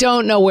 I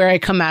don't know where I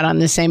come out on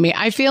this, Amy.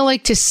 I feel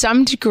like to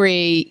some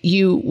degree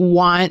you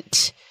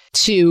want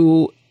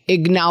to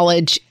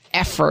acknowledge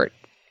effort.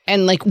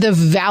 And like the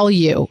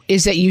value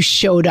is that you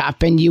showed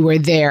up and you were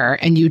there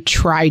and you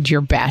tried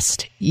your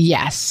best.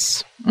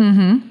 Yes.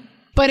 Mm-hmm.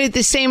 But at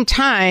the same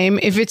time,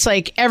 if it's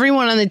like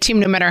everyone on the team,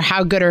 no matter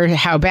how good or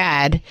how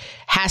bad,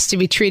 has to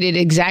be treated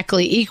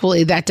exactly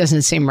equally, that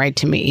doesn't seem right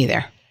to me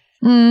either.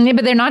 Yeah,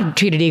 but they're not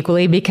treated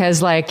equally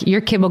because like your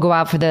kid will go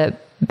out for the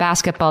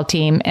basketball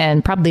team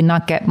and probably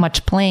not get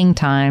much playing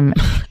time.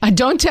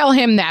 Don't tell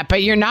him that,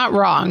 but you're not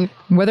wrong.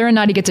 Whether or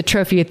not he gets a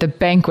trophy at the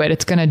banquet,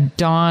 it's going to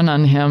dawn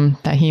on him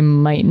that he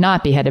might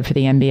not be headed for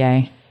the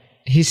NBA.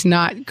 He's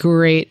not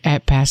great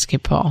at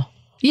basketball.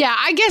 Yeah,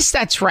 I guess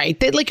that's right.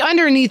 That like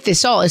underneath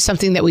this all is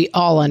something that we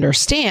all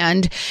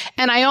understand.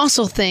 And I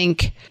also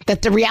think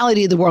that the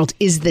reality of the world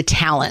is the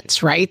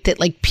talents, right? That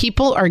like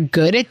people are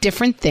good at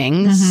different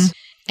things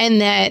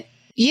and that,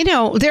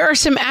 there are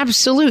some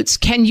absolutes.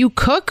 Can you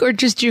cook or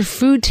does your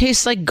food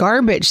taste like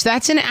garbage?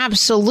 That's an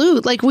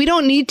absolute. Like we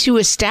don't need to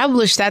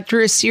establish that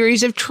through a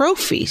series of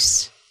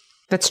trophies.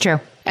 That's true.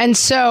 And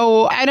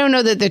so I don't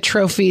know that the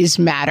trophies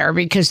matter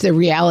because the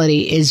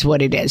reality is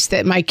what it is,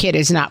 that my kid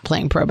is not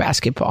playing pro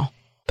basketball.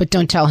 But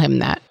don't tell him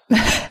that.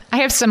 I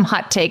have some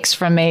hot takes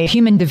from a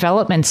human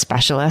development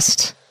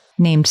specialist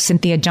named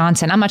Cynthia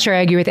Johnson. I'm not sure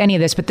I agree with any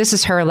of this, but this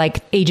is her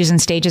like ages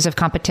and stages of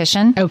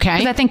competition. Okay.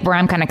 Because I think where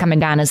I'm kind of coming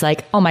down is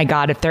like, oh my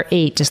God, if they're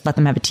 8, just let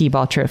them have a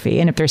T-ball trophy.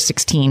 And if they're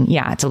 16,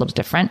 yeah, it's a little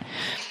different.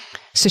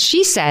 So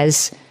she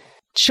says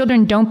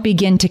children don't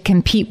begin to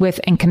compete with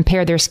and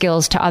compare their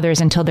skills to others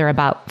until they're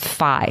about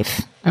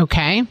 5.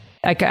 Okay.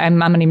 Like I'm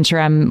not even sure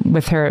I'm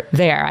with her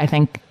there. I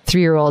think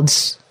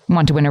 3-year-olds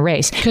want to win a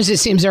race. Because it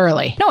seems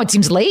early. No, it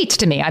seems late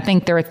to me. I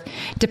think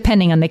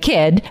depending on the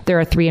kid, there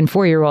are 3- and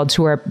 4-year-olds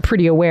who are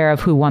pretty aware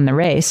of who won the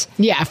race.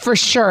 Yeah, for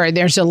sure.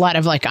 There's a lot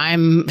of like,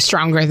 I'm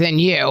stronger than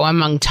you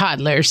among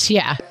toddlers.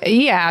 Yeah.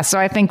 Yeah. So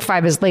I think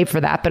 5 is late for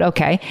that, but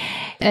okay.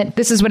 And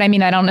this is what I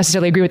mean. I don't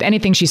necessarily agree with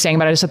anything she's saying,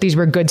 but I just thought these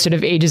were good sort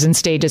of ages and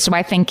stages. So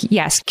I think,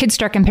 yes, kids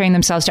start comparing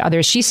themselves to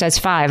others. She says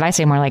 5. I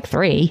say more like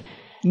 3.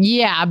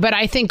 Yeah, but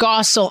I think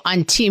also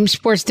on team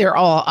sports, they're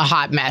all a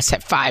hot mess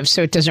at 5,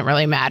 so it doesn't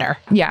really matter.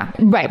 Yeah,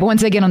 right. But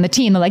once they get on the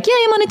team, they're like, yeah,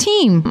 I'm on a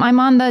team. I'm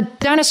on the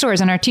dinosaurs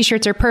and our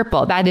T-shirts are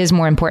purple. That is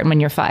more important when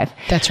you're 5.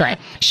 That's right.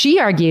 She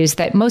argues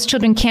that most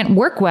children can't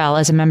work well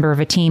as a member of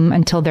a team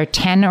until they're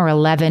 10 or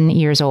 11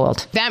 years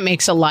old. That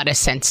makes a lot of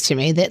sense to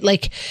me. That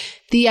like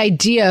the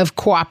idea of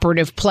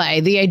cooperative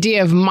play, the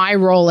idea of my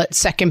role at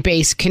second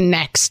base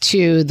connects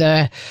to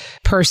the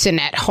person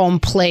at home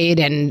plate.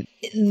 And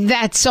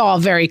that's all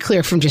very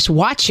clear from just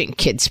watching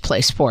kids play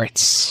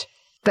sports.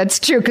 That's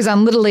true, because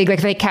on Little League, like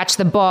if they catch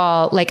the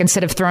ball, like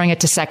instead of throwing it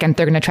to second,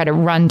 they're going to try to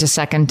run to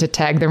second to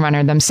tag the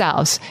runner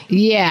themselves.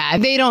 Yeah,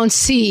 they don't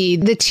see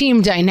the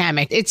team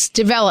dynamic. It's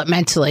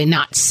developmentally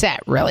not set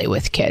really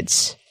with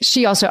kids.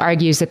 She also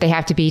argues that they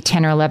have to be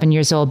 10 or 11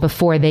 years old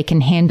before they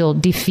can handle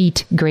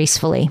defeat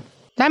gracefully.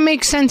 That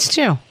makes sense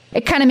too.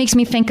 It kind of makes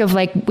me think of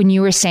like when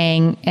you were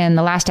saying in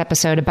the last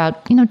episode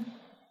about,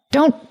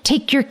 don't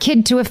take your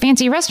kid to a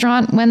fancy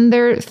restaurant when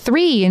they're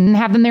 3 and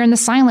have them there in the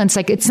silence.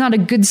 Like, it's not a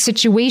good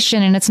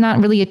situation and it's not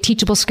really a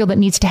teachable skill that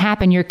needs to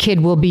happen. Your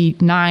kid will be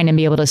 9 and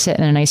be able to sit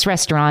in a nice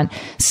restaurant.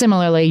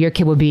 Similarly, your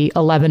kid will be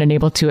 11 and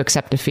able to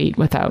accept defeat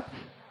without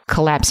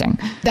collapsing.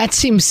 That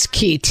seems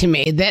key to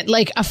me, that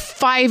like a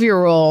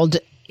 5-year-old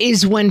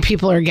is when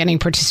people are getting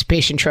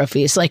participation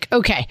trophies. Like,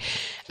 okay.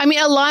 I mean,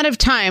 a lot of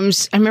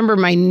times, I remember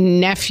my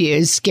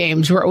nephew's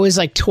games where it was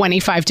like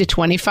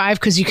 25-25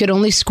 because you could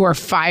only score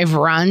 5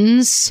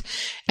 runs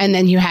and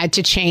then you had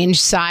to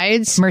change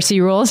sides. Mercy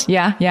rules.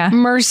 Yeah.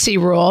 Mercy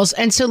rules.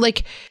 And so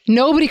like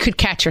nobody could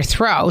catch or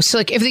throw. So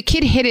like if the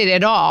kid hit it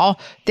at all,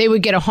 they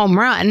would get a home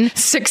run.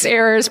 6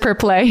 errors per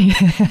play.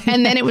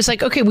 And then it was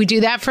like, okay, we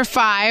do that for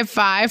 5,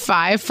 5,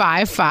 5,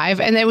 5, 5.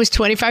 And then it was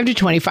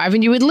 25-25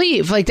 and you would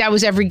leave. Like that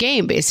was every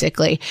game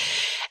basically.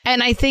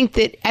 And I think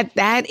that at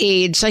that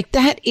age, like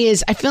that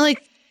is, I feel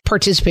like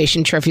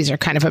participation trophies are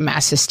kind of a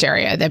mass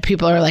hysteria that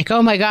people are like,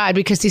 oh my God,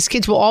 because these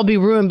kids will all be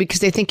ruined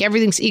because they think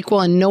everything's equal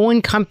and no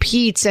one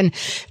competes and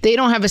they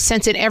don't have a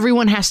sense that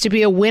everyone has to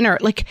be a winner.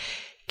 Like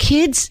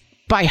kids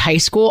by high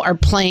school are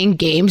playing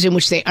games in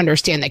which they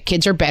understand that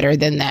kids are better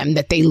than them,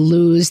 that they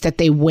lose, that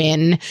they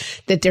win,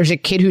 that there's a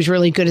kid who's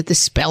really good at the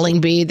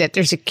spelling bee, that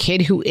there's a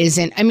kid who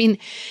isn't. I mean,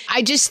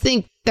 I just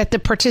think that the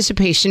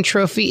participation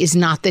trophy is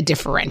not the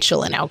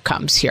differential in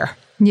outcomes here.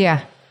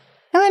 Yeah.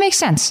 Well, that makes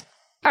sense.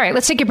 All right,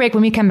 let's take a break.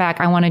 When we come back,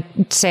 I want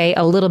to say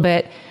a little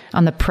bit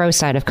on the pro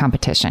side of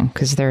competition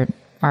because there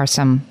are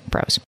some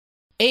pros.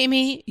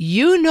 Amy,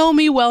 you know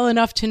me well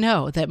enough to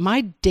know that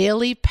my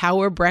daily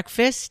power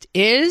breakfast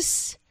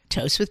is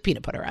toast with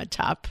peanut butter on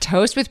top.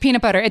 Toast with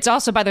peanut butter. It's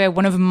also, by the way,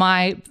 one of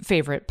my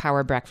favorite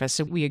power breakfasts.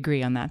 So we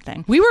agree on that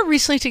thing. We were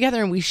recently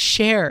together and we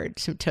shared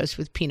some toast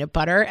with peanut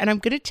butter. And I'm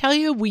going to tell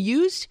you, we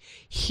used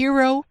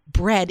Hero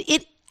bread.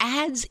 It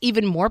adds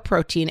even more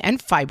protein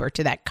and fiber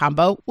to that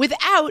combo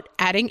without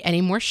adding any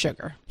more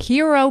sugar.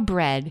 Hero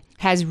bread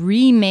has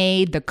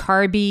remade the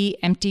carby,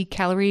 empty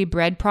calorie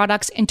bread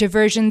products into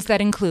versions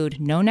that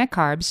include no net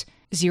carbs,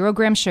 0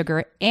 gram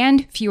sugar,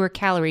 and fewer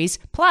calories,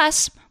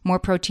 plus more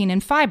protein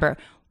and fiber,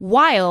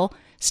 while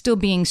still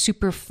being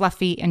super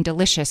fluffy and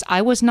delicious.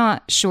 I was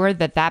not sure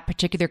that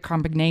particular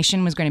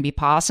combination was going to be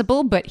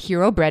possible, but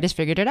Hero Bread has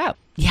figured it out.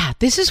 Yeah,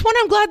 this is one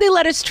I'm glad they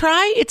let us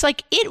try. It's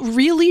like, it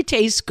really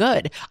tastes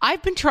good.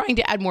 I've been trying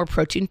to add more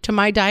protein to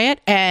my diet,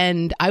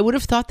 and I would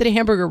have thought that a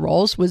hamburger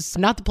rolls was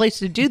not the place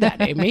to do that,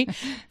 Amy.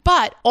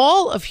 But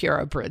all of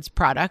Hero Bread's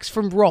products,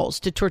 from rolls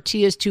to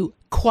tortillas to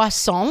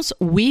croissants,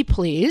 we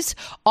please,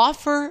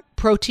 offer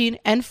protein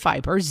and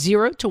fiber,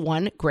 0 to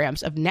 1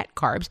 grams of net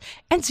carbs,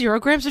 and 0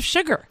 grams of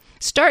sugar.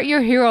 Start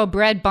your Hero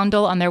Bread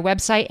bundle on their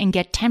website and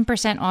get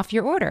 10% off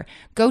your order.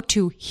 Go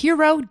to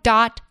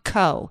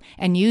hero.co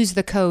and use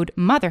the code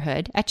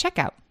motherhood at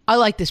checkout. I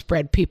like this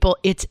bread, people.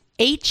 It's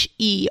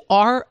HERO.co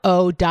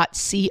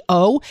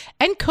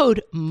and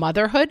code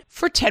motherhood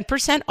for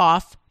 10%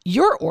 off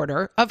your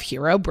order of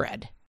Hero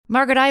Bread.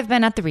 Margaret, I've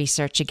been at the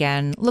research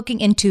again, looking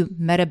into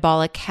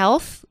metabolic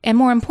health and,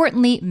 more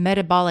importantly,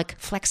 metabolic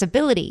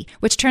flexibility,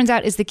 which turns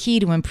out is the key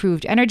to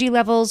improved energy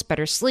levels,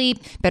 better sleep,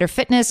 better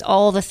fitness,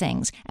 all the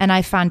things. And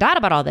I found out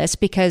about all this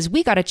because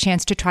we got a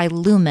chance to try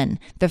Lumen,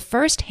 the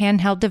first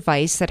handheld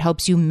device that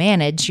helps you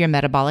manage your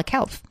metabolic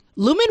health.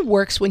 Lumen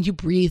works when you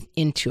breathe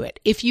into it.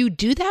 If you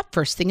do that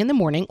first thing in the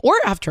morning or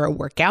after a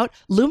workout,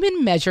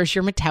 Lumen measures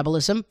your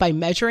metabolism by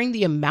measuring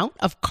the amount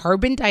of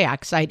carbon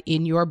dioxide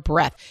in your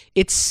breath.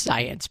 It's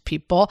science,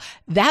 people.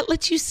 That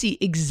lets you see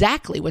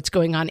exactly what's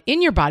going on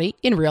in your body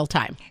in real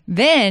time.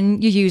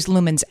 Then you use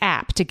Lumen's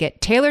app to get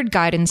tailored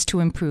guidance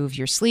to improve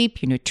your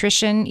sleep, your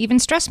nutrition, even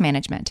stress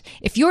management.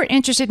 If you're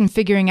interested in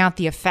figuring out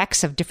the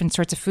effects of different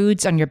sorts of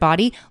foods on your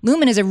body,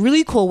 Lumen is a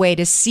really cool way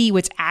to see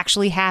what's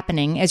actually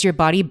happening as your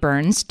body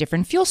burns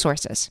different fuel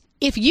sources.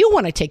 If you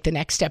want to take the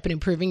next step in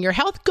improving your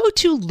health, go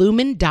to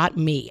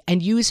lumen.me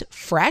and use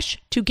FRESH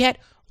to get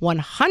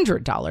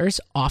 $100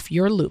 off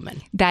your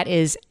Lumen. That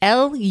is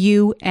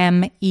LUMEN.ME.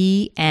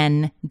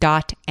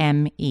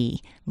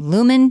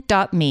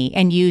 Lumen.me,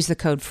 and use the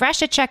code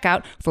FRESH at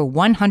checkout for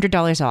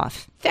 $100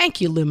 off.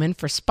 Thank you, Lumen,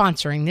 for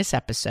sponsoring this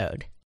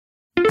episode.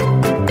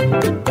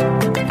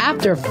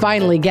 After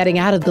finally getting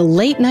out of the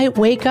late night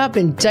wake up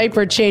and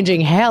diaper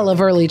changing hell of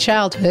early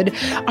childhood,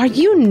 are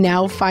you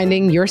now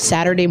finding your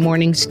Saturday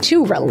mornings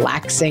too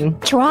relaxing?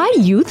 Try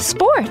Youth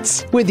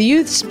Sports. With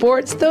Youth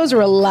Sports, those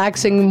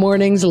relaxing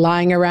mornings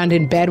lying around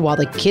in bed while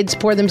the kids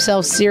pour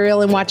themselves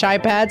cereal and watch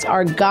iPads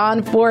are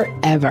gone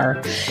forever.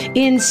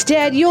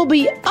 Instead, you'll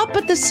be up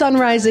at the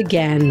sunrise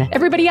again.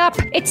 Everybody up.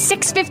 It's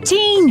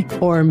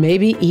 6:15. Or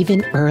maybe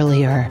even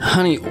earlier.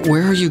 Honey,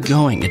 where are you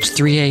going? It's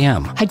 3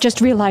 a.m. I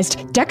just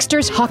realized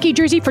Dexter's Hockey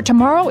hockey jersey for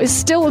tomorrow is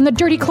still in the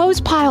dirty clothes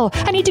pile.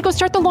 I need to go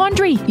start the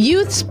laundry.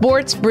 Youth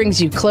sports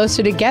brings you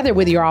closer together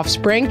with your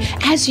offspring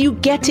as you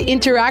get to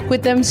interact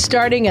with them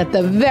starting at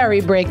the very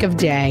break of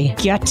day.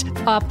 Get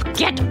up,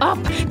 get up.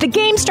 The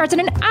game starts in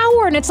an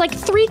hour and it's like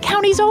 3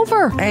 counties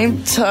over.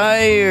 I'm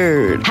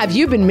tired. Have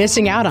you been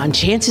missing out on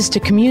chances to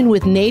commune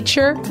with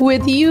nature?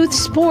 With youth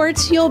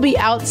sports, you'll be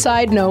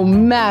outside no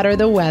matter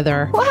the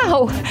weather.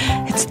 Wow,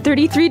 it's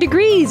 33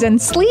 degrees and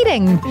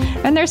sleeting.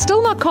 And they're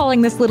still not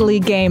calling this Little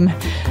League game.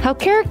 How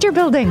character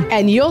building.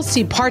 And you'll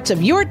see parts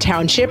of your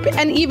township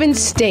and even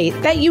state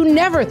that you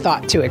never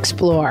thought to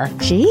explore.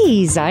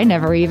 Geez, I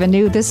never even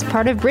knew this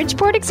part of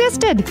Bridgeport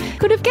existed.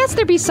 Could have guessed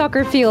there'd be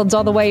soccer fields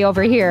all the way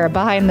over here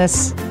behind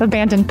this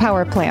abandoned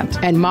power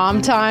plant. And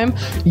mom time,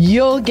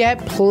 you'll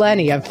get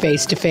plenty of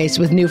face-to-face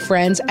with new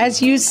friends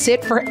as you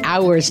sit for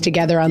hours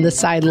together on the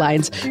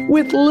sidelines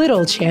with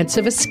little chance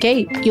of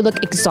escape. You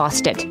look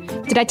exhausted.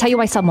 Did I tell you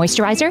I sell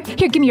moisturizer?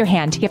 Here, give me your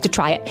hand. You have to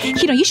try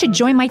it. You know, you should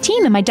join my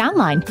team in my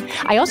downline.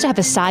 I also have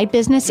a side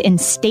business in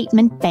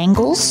statement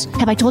bangles.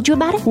 Have I told you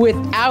about it? With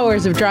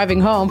hours of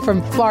driving home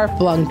from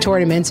far-flung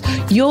tournaments,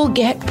 you'll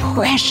get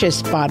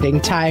precious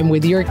bonding time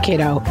with your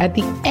kiddo at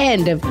the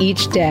end of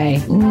each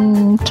day.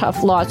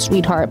 Tough loss,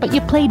 sweetheart, but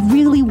you played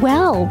really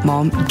well.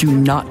 Mom, do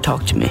not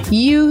talk to me.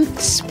 Youth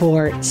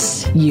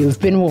sports. You've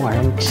been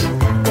warned.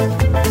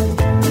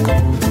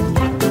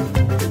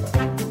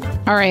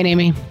 All right,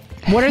 Amy.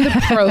 What are the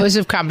pros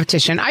of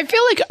competition? I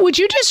feel like, would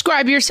you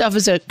describe yourself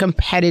as a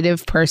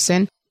competitive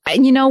person?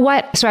 You know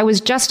what? So I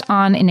was just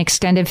on an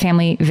extended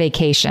family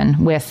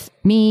vacation with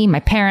me, my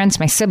parents,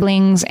 my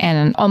siblings,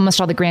 and almost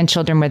all the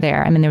grandchildren were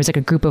there. I mean, there was like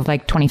a group of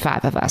like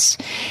 25 of us.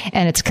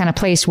 And it's the kind of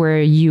place where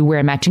you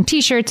wear matching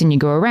t-shirts and you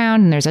go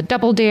around and there's a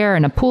double dare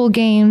and a pool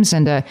games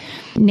and a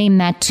name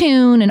that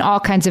tune and all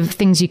kinds of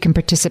things you can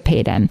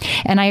participate in.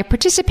 And I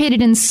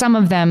participated in some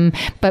of them,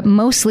 but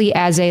mostly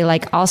as a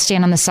like, I'll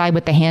stand on the side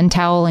with the hand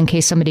towel in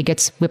case somebody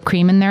gets whipped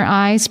cream in their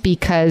eyes,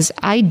 because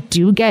I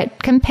do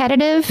get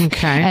competitive.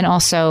 Okay. And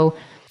also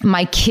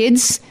my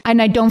kids,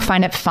 and I don't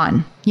find it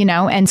fun, you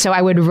know, and so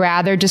I would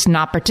rather just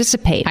not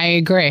participate. I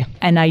agree.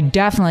 And I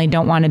definitely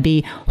don't want to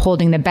be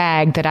holding the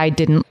bag that I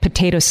didn't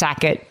potato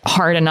sack it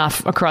hard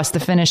enough across the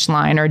finish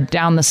line or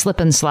down the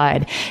slip and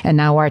slide. And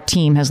now our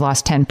team has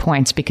lost 10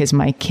 points because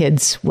my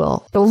kids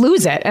they'll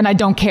lose it. And I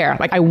don't care.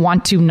 Like, I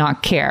want to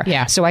not care.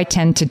 Yeah. So I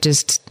tend to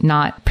just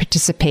not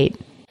participate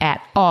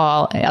at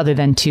all, other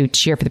than to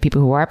cheer for the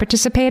people who are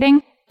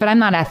participating. But I'm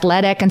not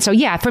athletic. And so,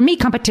 yeah, for me,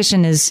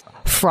 competition is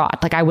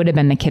fraught. Like, I would have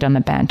been the kid on the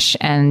bench.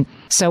 And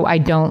so I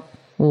don't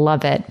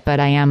love it, but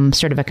I am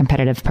sort of a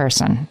competitive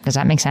person. Does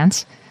that make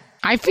sense?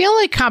 I feel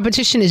like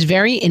competition is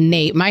very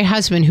innate. My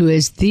husband, who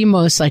is the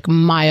most like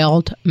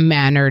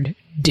mild-mannered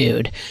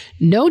dude,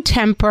 no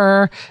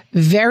temper,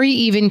 very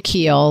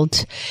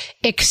even-keeled,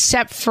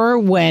 except for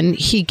when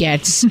he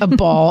gets a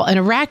ball and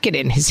a racket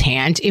in his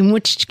hand, in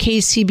which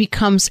case he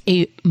becomes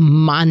a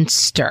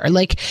monster.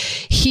 Like,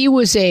 he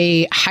was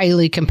a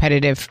highly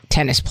competitive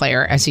tennis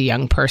player as a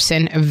young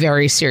person, a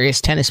very serious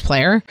tennis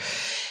player.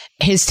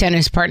 His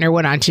tennis partner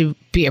went on to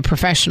be a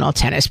professional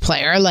tennis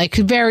player, like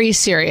very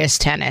serious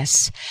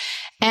tennis.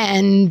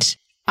 And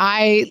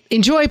I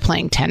enjoy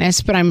playing tennis,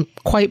 but I'm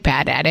quite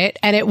bad at it.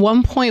 And at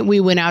one point we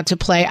went out to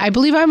play. I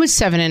believe I was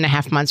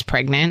 7.5 months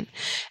pregnant.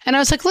 And I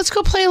was like, let's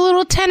go play a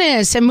little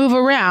tennis and move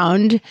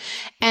around.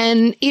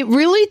 And it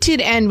really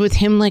did end with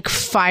him like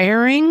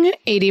firing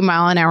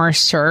 80-mile-an-hour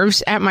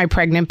serves at my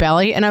pregnant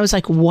belly. And I was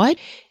like, what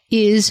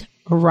is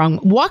wrong?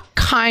 What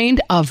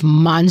kind of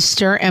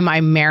monster am I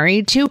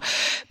married to?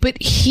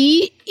 But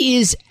he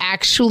is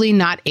actually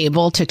not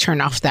able to turn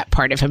off that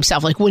part of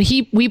himself. Like, when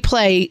we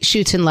play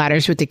Chutes and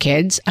Ladders with the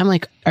kids, I'm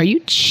like, are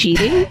you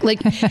cheating?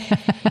 Like,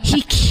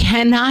 he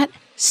cannot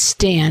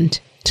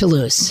stand to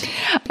lose.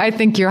 I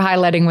think you're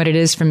highlighting what it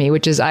is for me,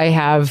 which is I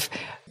have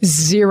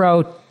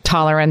zero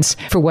tolerance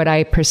for what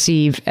I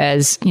perceive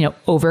as, you know,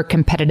 over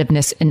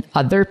competitiveness in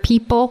other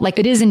people. Like,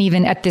 it isn't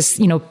even at this,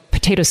 you know,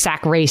 potato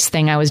sack race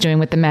thing I was doing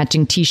with the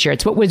matching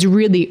t-shirts. What was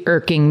really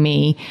irking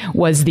me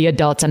was the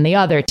adults on the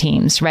other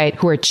teams, right,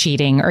 who are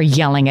cheating or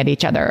yelling at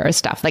each other or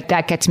stuff. Like,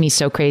 that gets me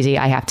so crazy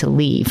I have to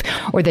leave.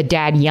 Or the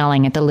dad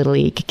yelling at the Little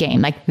League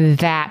game. Like,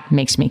 that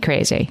makes me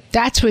crazy.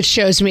 That's what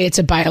shows me it's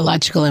a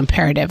biological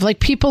imperative. Like,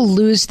 people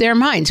lose their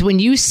minds. When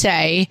you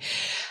say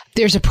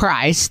there's a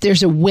prize,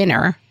 there's a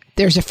winner,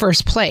 there's a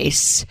first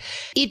place,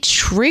 it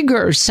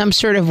triggers some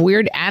sort of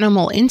weird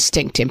animal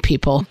instinct in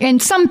people. In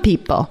some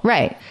people,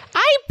 right.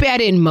 I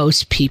bet in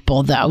most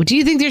people, though. Do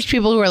you think there's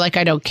people who are like,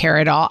 I don't care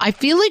at all? I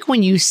feel like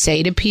when you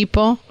say to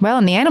people... Well,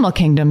 in the animal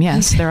kingdom,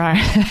 yes, there are.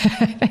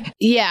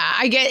 Yeah,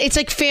 I get it's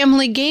like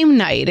family game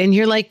night. And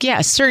you're like,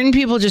 yeah, certain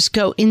people just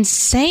go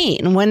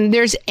insane when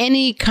there's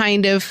any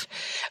kind of...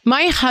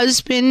 My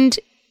husband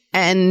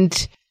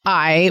and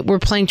I were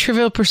playing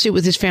Trivial Pursuit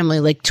with his family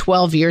like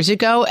 12 years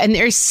ago, and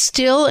there's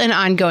still an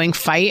ongoing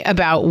fight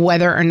about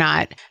whether or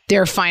not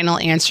their final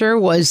answer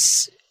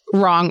was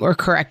wrong or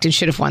correct and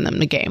should have won them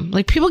the game.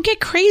 Like, people get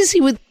crazy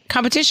with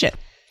competition.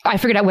 I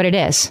figured out what it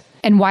is.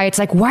 And why it's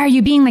like, why are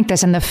you being like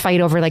this? And the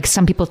fight over like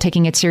some people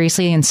taking it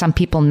seriously and some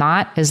people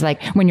not is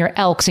like when you're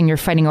elks and you're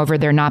fighting over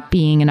there not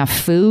being enough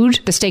food,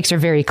 the stakes are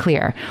very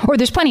clear. Or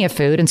there's plenty of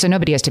food and so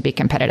nobody has to be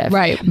competitive.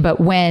 Right. But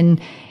when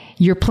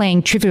you're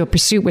playing Trivial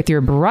Pursuit with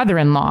your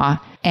brother-in-law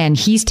and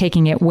he's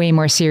taking it way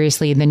more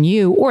seriously than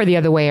you, or the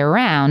other way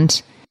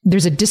around,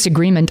 there's a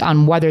disagreement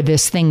on whether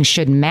this thing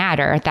should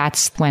matter.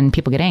 That's when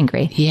people get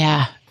angry.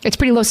 Yeah. It's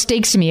pretty low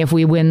stakes to me if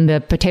we win the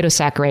potato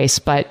sack race,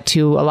 but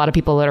to a lot of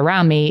people that are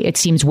around me, it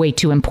seems way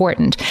too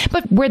important.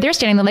 But where they're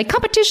standing, they're like,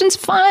 competition's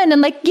fun and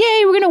like,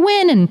 yay, we're going to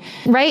win. And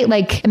right,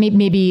 like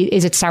maybe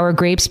is it sour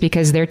grapes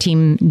because their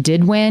team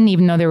did win,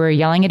 even though they were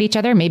yelling at each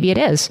other? Maybe it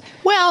is.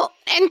 Well,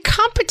 and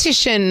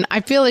competition, I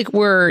feel like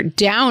we're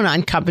down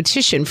on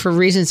competition for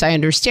reasons I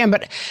understand,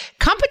 but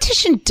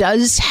competition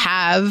does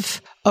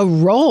have a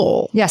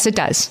role. Yes, it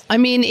does. I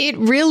mean, it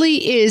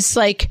really is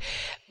like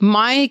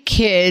my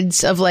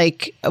kids of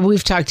like,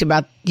 we've talked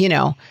about, you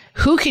know,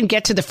 who can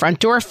get to the front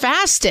door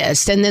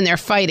fastest, and then they're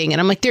fighting.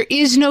 And I'm like, there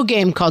is no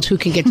game called who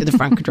can get to the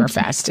front door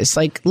fastest.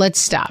 Like, let's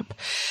stop.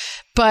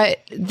 But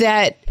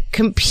that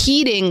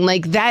competing,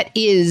 like that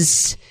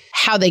is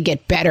how they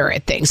get better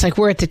at things. Like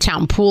we're at the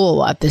town pool a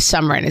lot this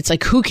summer and it's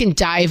like, who can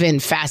dive in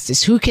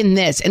fastest? Who can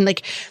this? And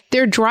like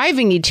they're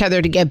driving each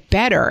other to get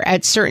better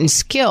at certain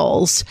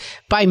skills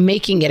by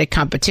making it a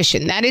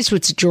competition. That is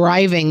what's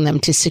driving them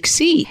to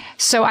succeed.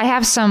 So I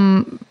have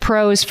some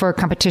pros for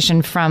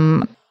competition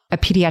from a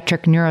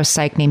pediatric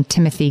neuropsych named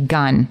Timothy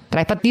Gunn, but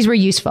I thought these were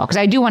useful because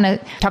I do want to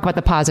talk about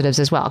the positives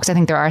as well, because I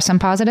think there are some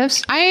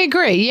positives. I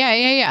agree.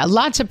 Yeah.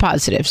 Lots of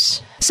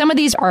positives. Some of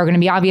these are going to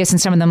be obvious and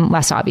some of them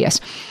less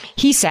obvious.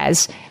 He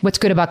says what's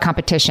good about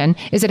competition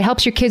is it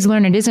helps your kids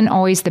learn it isn't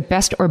always the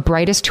best or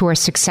brightest who are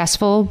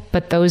successful,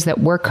 but those that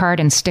work hard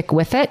and stick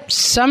with it.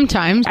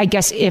 Sometimes. I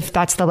guess if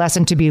that's the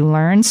lesson to be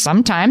learned,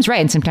 sometimes,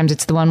 right? And sometimes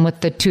it's the one with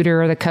the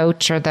tutor or the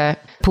coach or the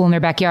pool in their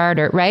backyard,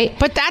 or right?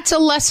 But that's a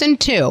lesson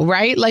too,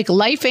 right? Like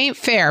life ain't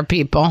fair,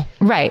 people.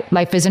 Right.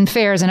 Life isn't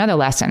fair is another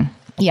lesson.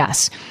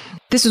 Yes.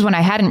 This is one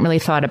I hadn't really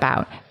thought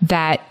about,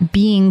 that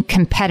being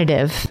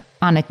competitive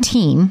on a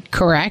team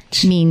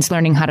correct means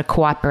learning how to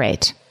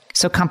cooperate.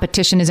 So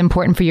competition is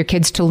important for your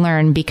kids to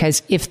learn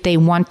because if they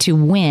want to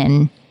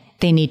win,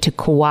 they need to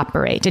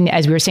cooperate. And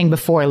as we were saying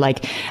before,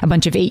 like a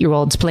bunch of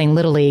 8-year-olds playing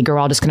Little League are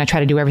all just going to try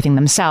to do everything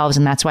themselves,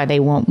 and that's why they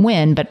won't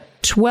win. But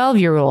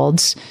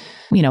 12-year-olds,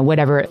 you know,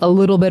 whatever, a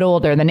little bit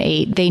older than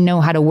 8, they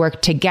know how to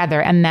work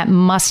together, and that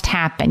must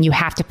happen. You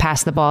have to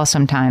pass the ball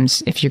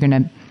sometimes if you're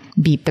going to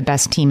beat the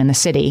best team in the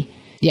city.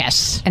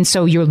 Yes. And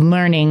so you're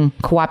learning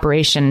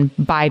cooperation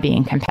by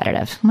being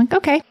competitive. I'm like,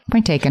 okay,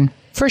 point taken.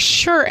 For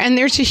sure. And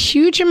there's a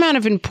huge amount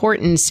of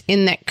importance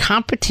in that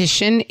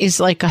competition is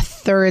like a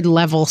third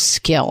level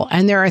skill.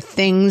 And there are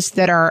things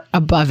that are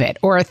above it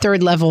or a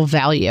third level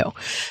value.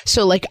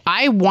 So like,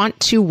 I want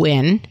to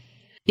win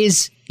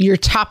is your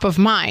top of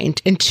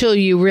mind until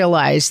you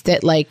realize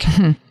that like,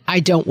 I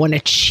don't want to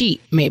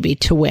cheat maybe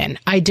to win.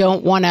 I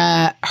don't want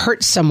to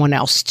hurt someone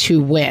else to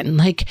win.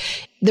 Like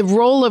the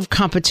role of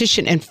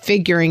competition and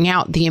figuring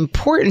out the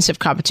importance of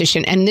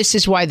competition. And this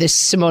is why this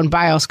Simone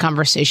Biles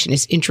conversation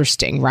is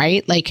interesting,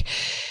 right? Like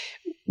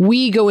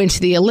we go into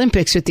the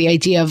Olympics with the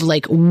idea of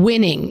like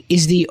winning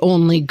is the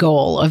only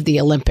goal of the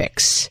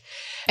Olympics.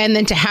 And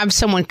then to have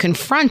someone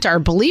confront our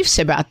beliefs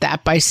about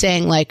that by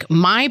saying like,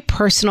 my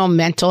personal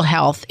mental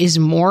health is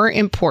more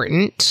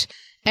important,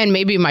 and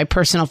maybe my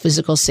personal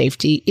physical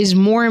safety is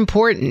more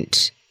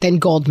important than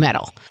gold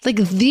medal. Like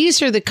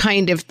these are the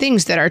kind of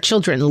things that our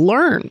children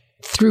learn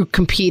through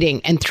competing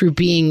and through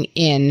being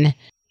in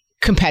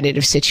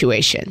competitive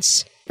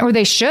situations. Or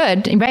they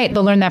should, right?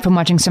 They'll learn that from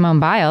watching Simone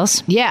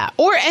Biles. Yeah.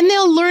 And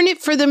they'll learn it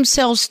for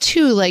themselves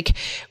too. Like,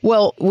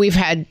 well, we've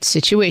had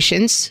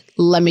situations.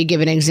 Let me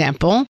give an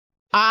example.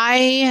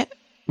 I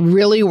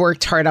really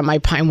worked hard on my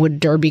Pinewood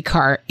Derby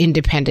car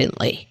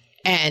independently.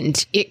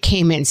 And it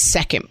came in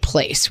second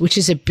place, which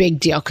is a big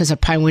deal because a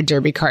Pinewood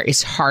Derby car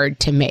is hard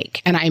to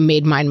make. And I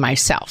made mine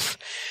myself.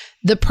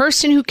 The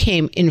person who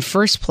came in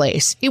first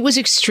place, it was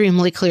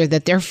extremely clear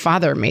that their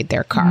father made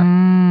their car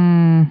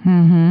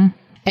and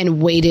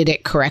weighted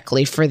it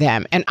correctly for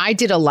them. And I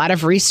did a lot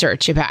of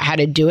research about how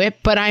to do it,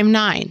 but I'm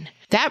 9.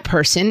 That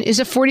person is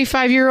a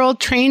 45-year-old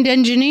trained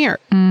engineer.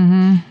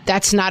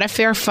 That's not a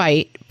fair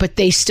fight, but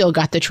they still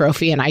got the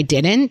trophy and I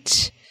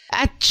didn't.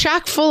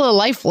 Chock full of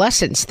life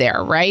lessons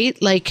there, right?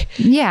 Like,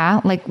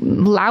 yeah, like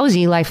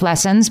lousy life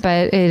lessons,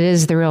 but it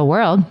is the real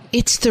world.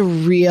 It's the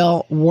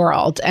real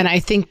world. And I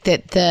think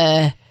that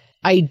the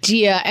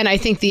idea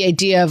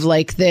of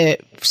like the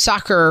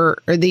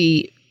soccer or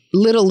the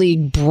Little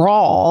League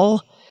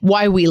brawl,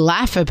 why we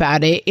laugh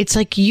about it, it's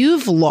like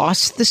you've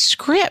lost the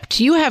script.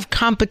 You have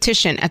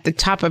competition at the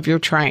top of your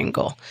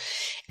triangle.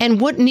 And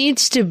what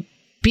needs to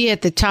be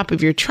at the top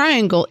of your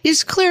triangle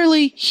is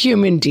clearly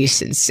human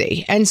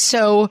decency. And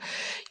so,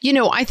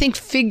 I think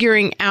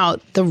figuring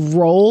out the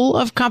role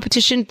of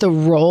competition, the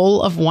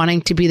role of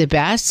wanting to be the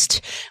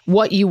best,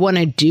 what you want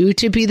to do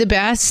to be the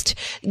best,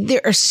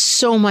 there is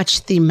so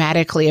much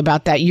thematically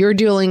about that. You're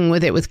dealing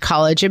with it with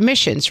college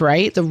admissions,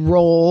 right? The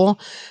role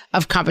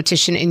of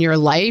competition in your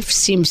life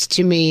seems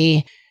to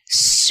me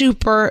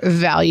super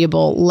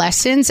valuable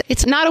lessons.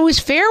 It's not always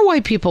fair why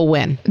people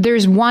win.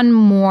 There's one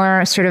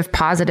more sort of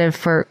positive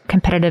for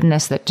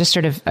competitiveness that just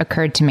sort of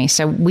occurred to me.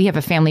 So we have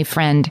a family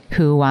friend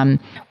who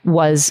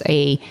was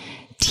a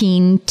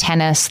teen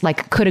tennis,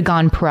 could have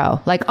gone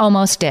pro,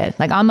 almost did,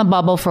 on the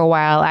bubble for a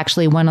while,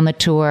 actually went on the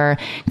tour,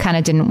 kind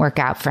of didn't work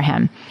out for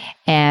him.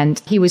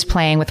 And he was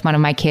playing with one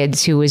of my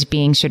kids who was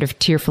being sort of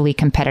tearfully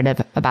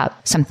competitive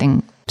about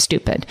something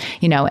stupid,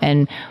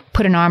 and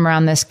put an arm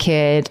around this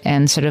kid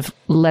and sort of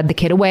led the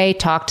kid away,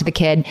 talked to the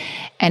kid,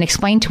 and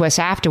explained to us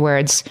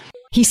afterwards.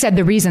 He said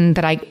the reason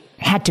that I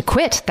had to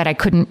quit, that I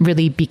couldn't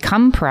really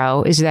become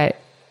pro, is that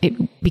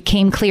it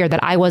became clear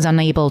that I was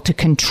unable to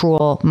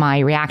control my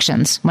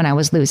reactions when I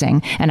was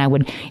losing, and I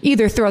would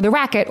either throw the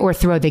racket or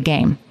throw the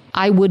game.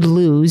 I would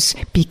lose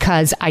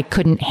because I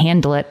couldn't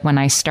handle it when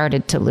I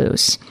started to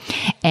lose.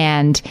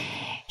 And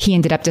he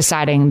ended up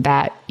deciding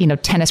that,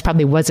 tennis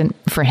probably wasn't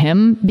for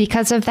him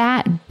because of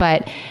that,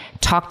 but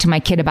talked to my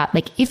kid about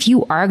if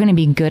you are going to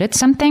be good at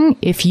something,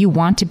 if you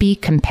want to be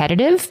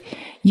competitive,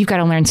 you've got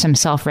to learn some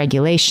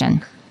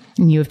self-regulation.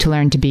 You have to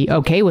learn to be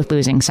okay with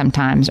losing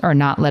sometimes or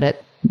not let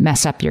it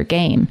mess up your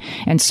game.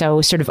 And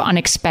so sort of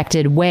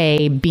unexpected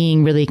way,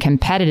 being really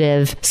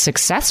competitive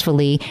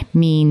successfully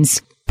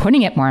means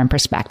putting it more in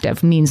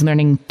perspective, means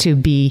learning to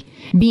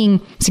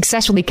being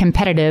successfully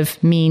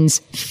competitive means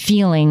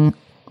feeling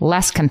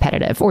less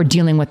competitive or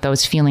dealing with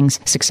those feelings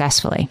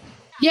successfully.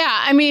 Yeah,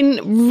 I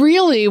mean,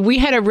 really, we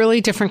had a really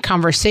different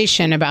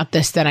conversation about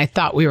this than I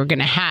thought we were going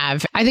to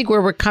have. I think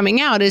where we're coming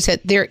out is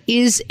that there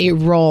is a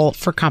role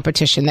for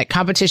competition, that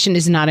competition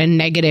is not a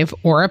negative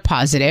or a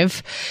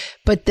positive,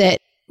 but that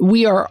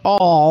we are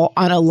all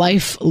on a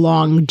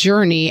lifelong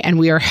journey and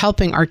we are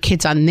helping our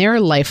kids on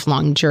their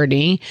lifelong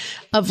journey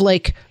of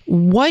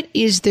what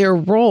is their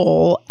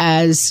role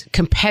as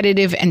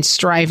competitive and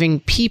striving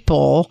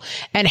people,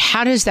 and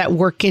how does that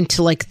work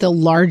into the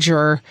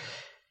larger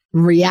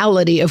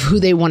reality of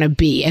who they want to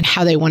be and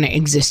how they want to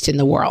exist in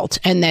the world.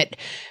 And that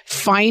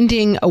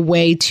finding a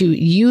way to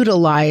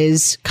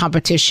utilize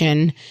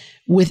competition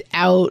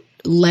without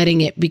letting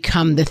it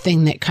become the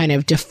thing that kind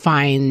of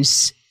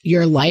defines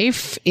your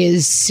life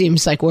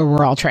seems like where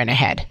we're all trying to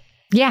head.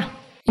 Yeah.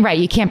 Right.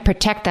 You can't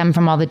protect them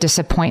from all the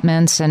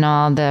disappointments and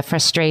all the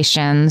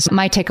frustrations.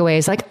 My takeaway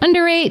is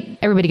underrate,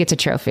 everybody gets a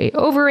trophy.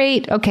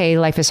 Overrate, okay,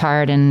 life is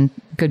hard and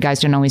good guys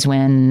don't always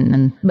win.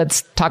 And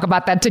let's talk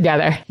about that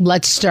together.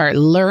 Let's start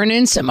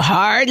learning some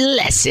hard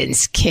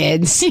lessons,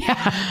 kids.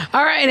 Yeah.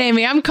 All right,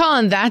 Amy, I'm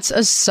calling that's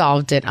a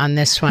solved it on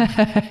this one.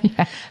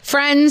 Yeah.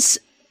 Friends,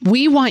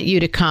 we want you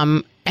to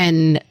come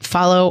and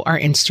follow our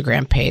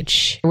Instagram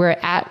page. We're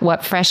at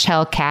What Fresh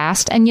Hell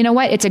Cast. And you know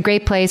what? It's a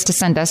great place to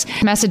send us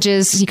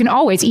messages. You can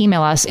always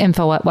email us,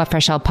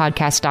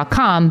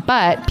 info@whatfreshhellpodcast.com.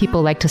 But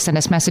people like to send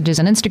us messages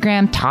on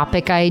Instagram,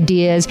 topic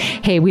ideas.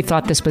 Hey, we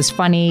thought this was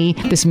funny.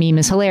 This meme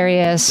is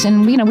hilarious.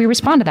 And, we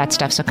respond to that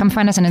stuff. So come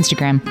find us on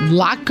Instagram.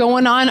 Lot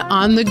going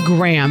on the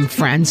gram,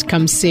 friends.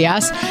 Come see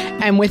us.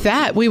 And with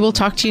that, we will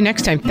talk to you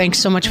next time. Thanks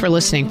so much for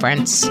listening,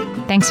 friends.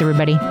 Thanks,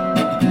 everybody.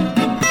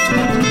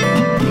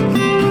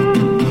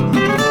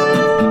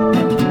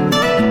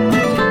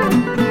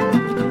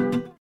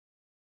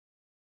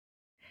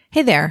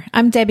 Hey there,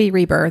 I'm Debbie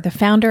Reber, the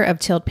founder of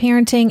Tilt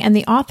Parenting and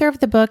the author of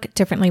the book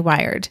Differently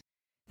Wired.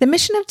 The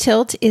mission of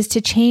Tilt is to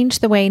change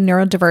the way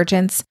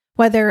neurodivergence,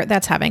 whether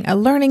that's having a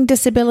learning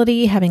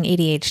disability, having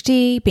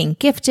ADHD, being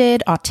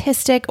gifted,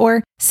 autistic,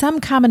 or some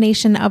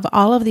combination of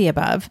all of the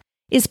above,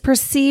 is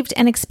perceived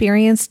and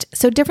experienced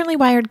so differently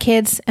wired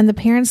kids and the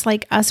parents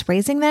like us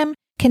raising them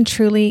can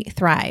truly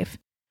thrive.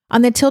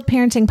 On the Tilt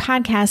Parenting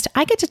podcast,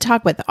 I get to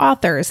talk with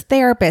authors,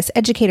 therapists,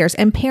 educators,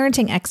 and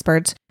parenting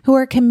experts who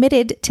are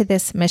committed to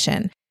this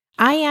mission.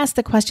 I ask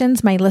the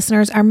questions my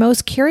listeners are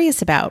most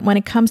curious about when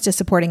it comes to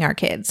supporting our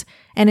kids.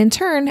 And in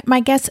turn,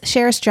 my guests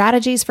share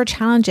strategies for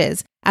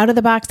challenges,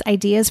 out-of-the-box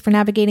ideas for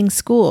navigating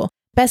school,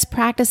 best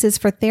practices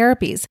for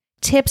therapies,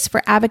 tips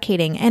for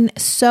advocating, and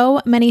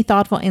so many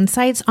thoughtful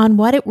insights on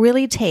what it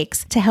really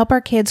takes to help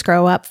our kids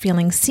grow up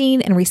feeling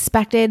seen and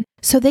respected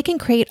so they can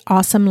create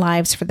awesome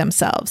lives for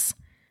themselves.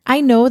 I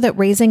know that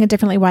raising a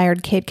differently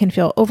wired kid can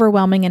feel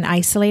overwhelming and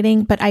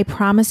isolating, but I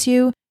promise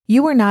you,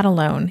 you are not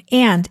alone,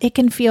 and it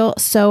can feel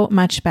so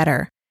much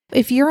better.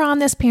 If you're on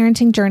this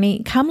parenting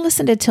journey, come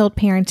listen to Tilt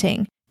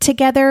Parenting.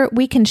 Together,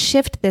 we can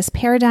shift this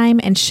paradigm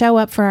and show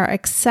up for our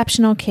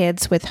exceptional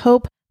kids with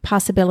hope,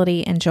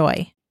 possibility, and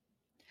joy.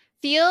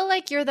 Feel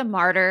like you're the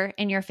martyr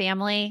in your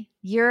family?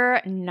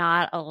 You're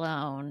not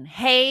alone.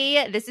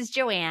 Hey, this is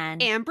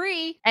Joanne. And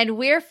Brie. And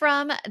we're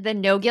from the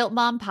No Guilt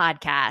Mom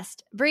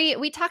podcast. Brie,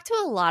 we talk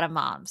to a lot of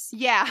moms.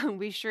 Yeah,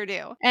 we sure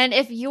do. And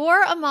if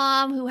you're a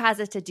mom who has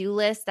a to-do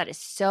list that is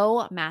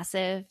so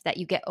massive that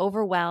you get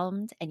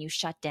overwhelmed and you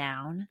shut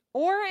down,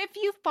 or if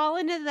you've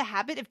fallen into the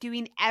habit of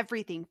doing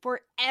everything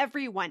for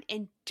everyone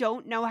and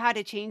don't know how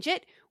to change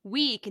it,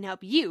 we can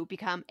help you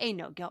become a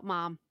no-guilt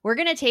mom. We're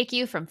going to take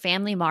you from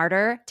family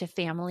martyr to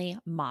family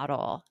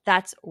model.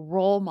 That's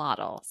role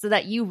model, so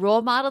that you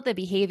role model the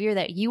behavior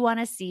that you want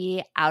to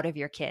see out of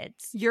your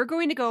kids. You're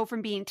going to go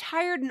from being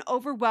tired and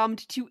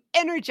overwhelmed to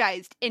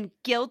energized and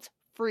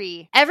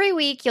guilt-free. Every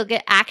week, you'll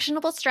get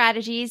actionable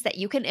strategies that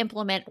you can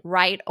implement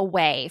right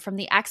away from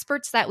the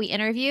experts that we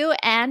interview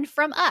and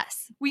from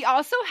us. We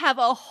also have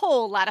a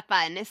whole lot of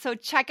fun, so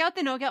check out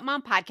the No Guilt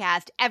Mom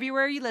podcast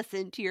everywhere you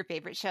listen to your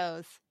favorite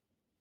shows.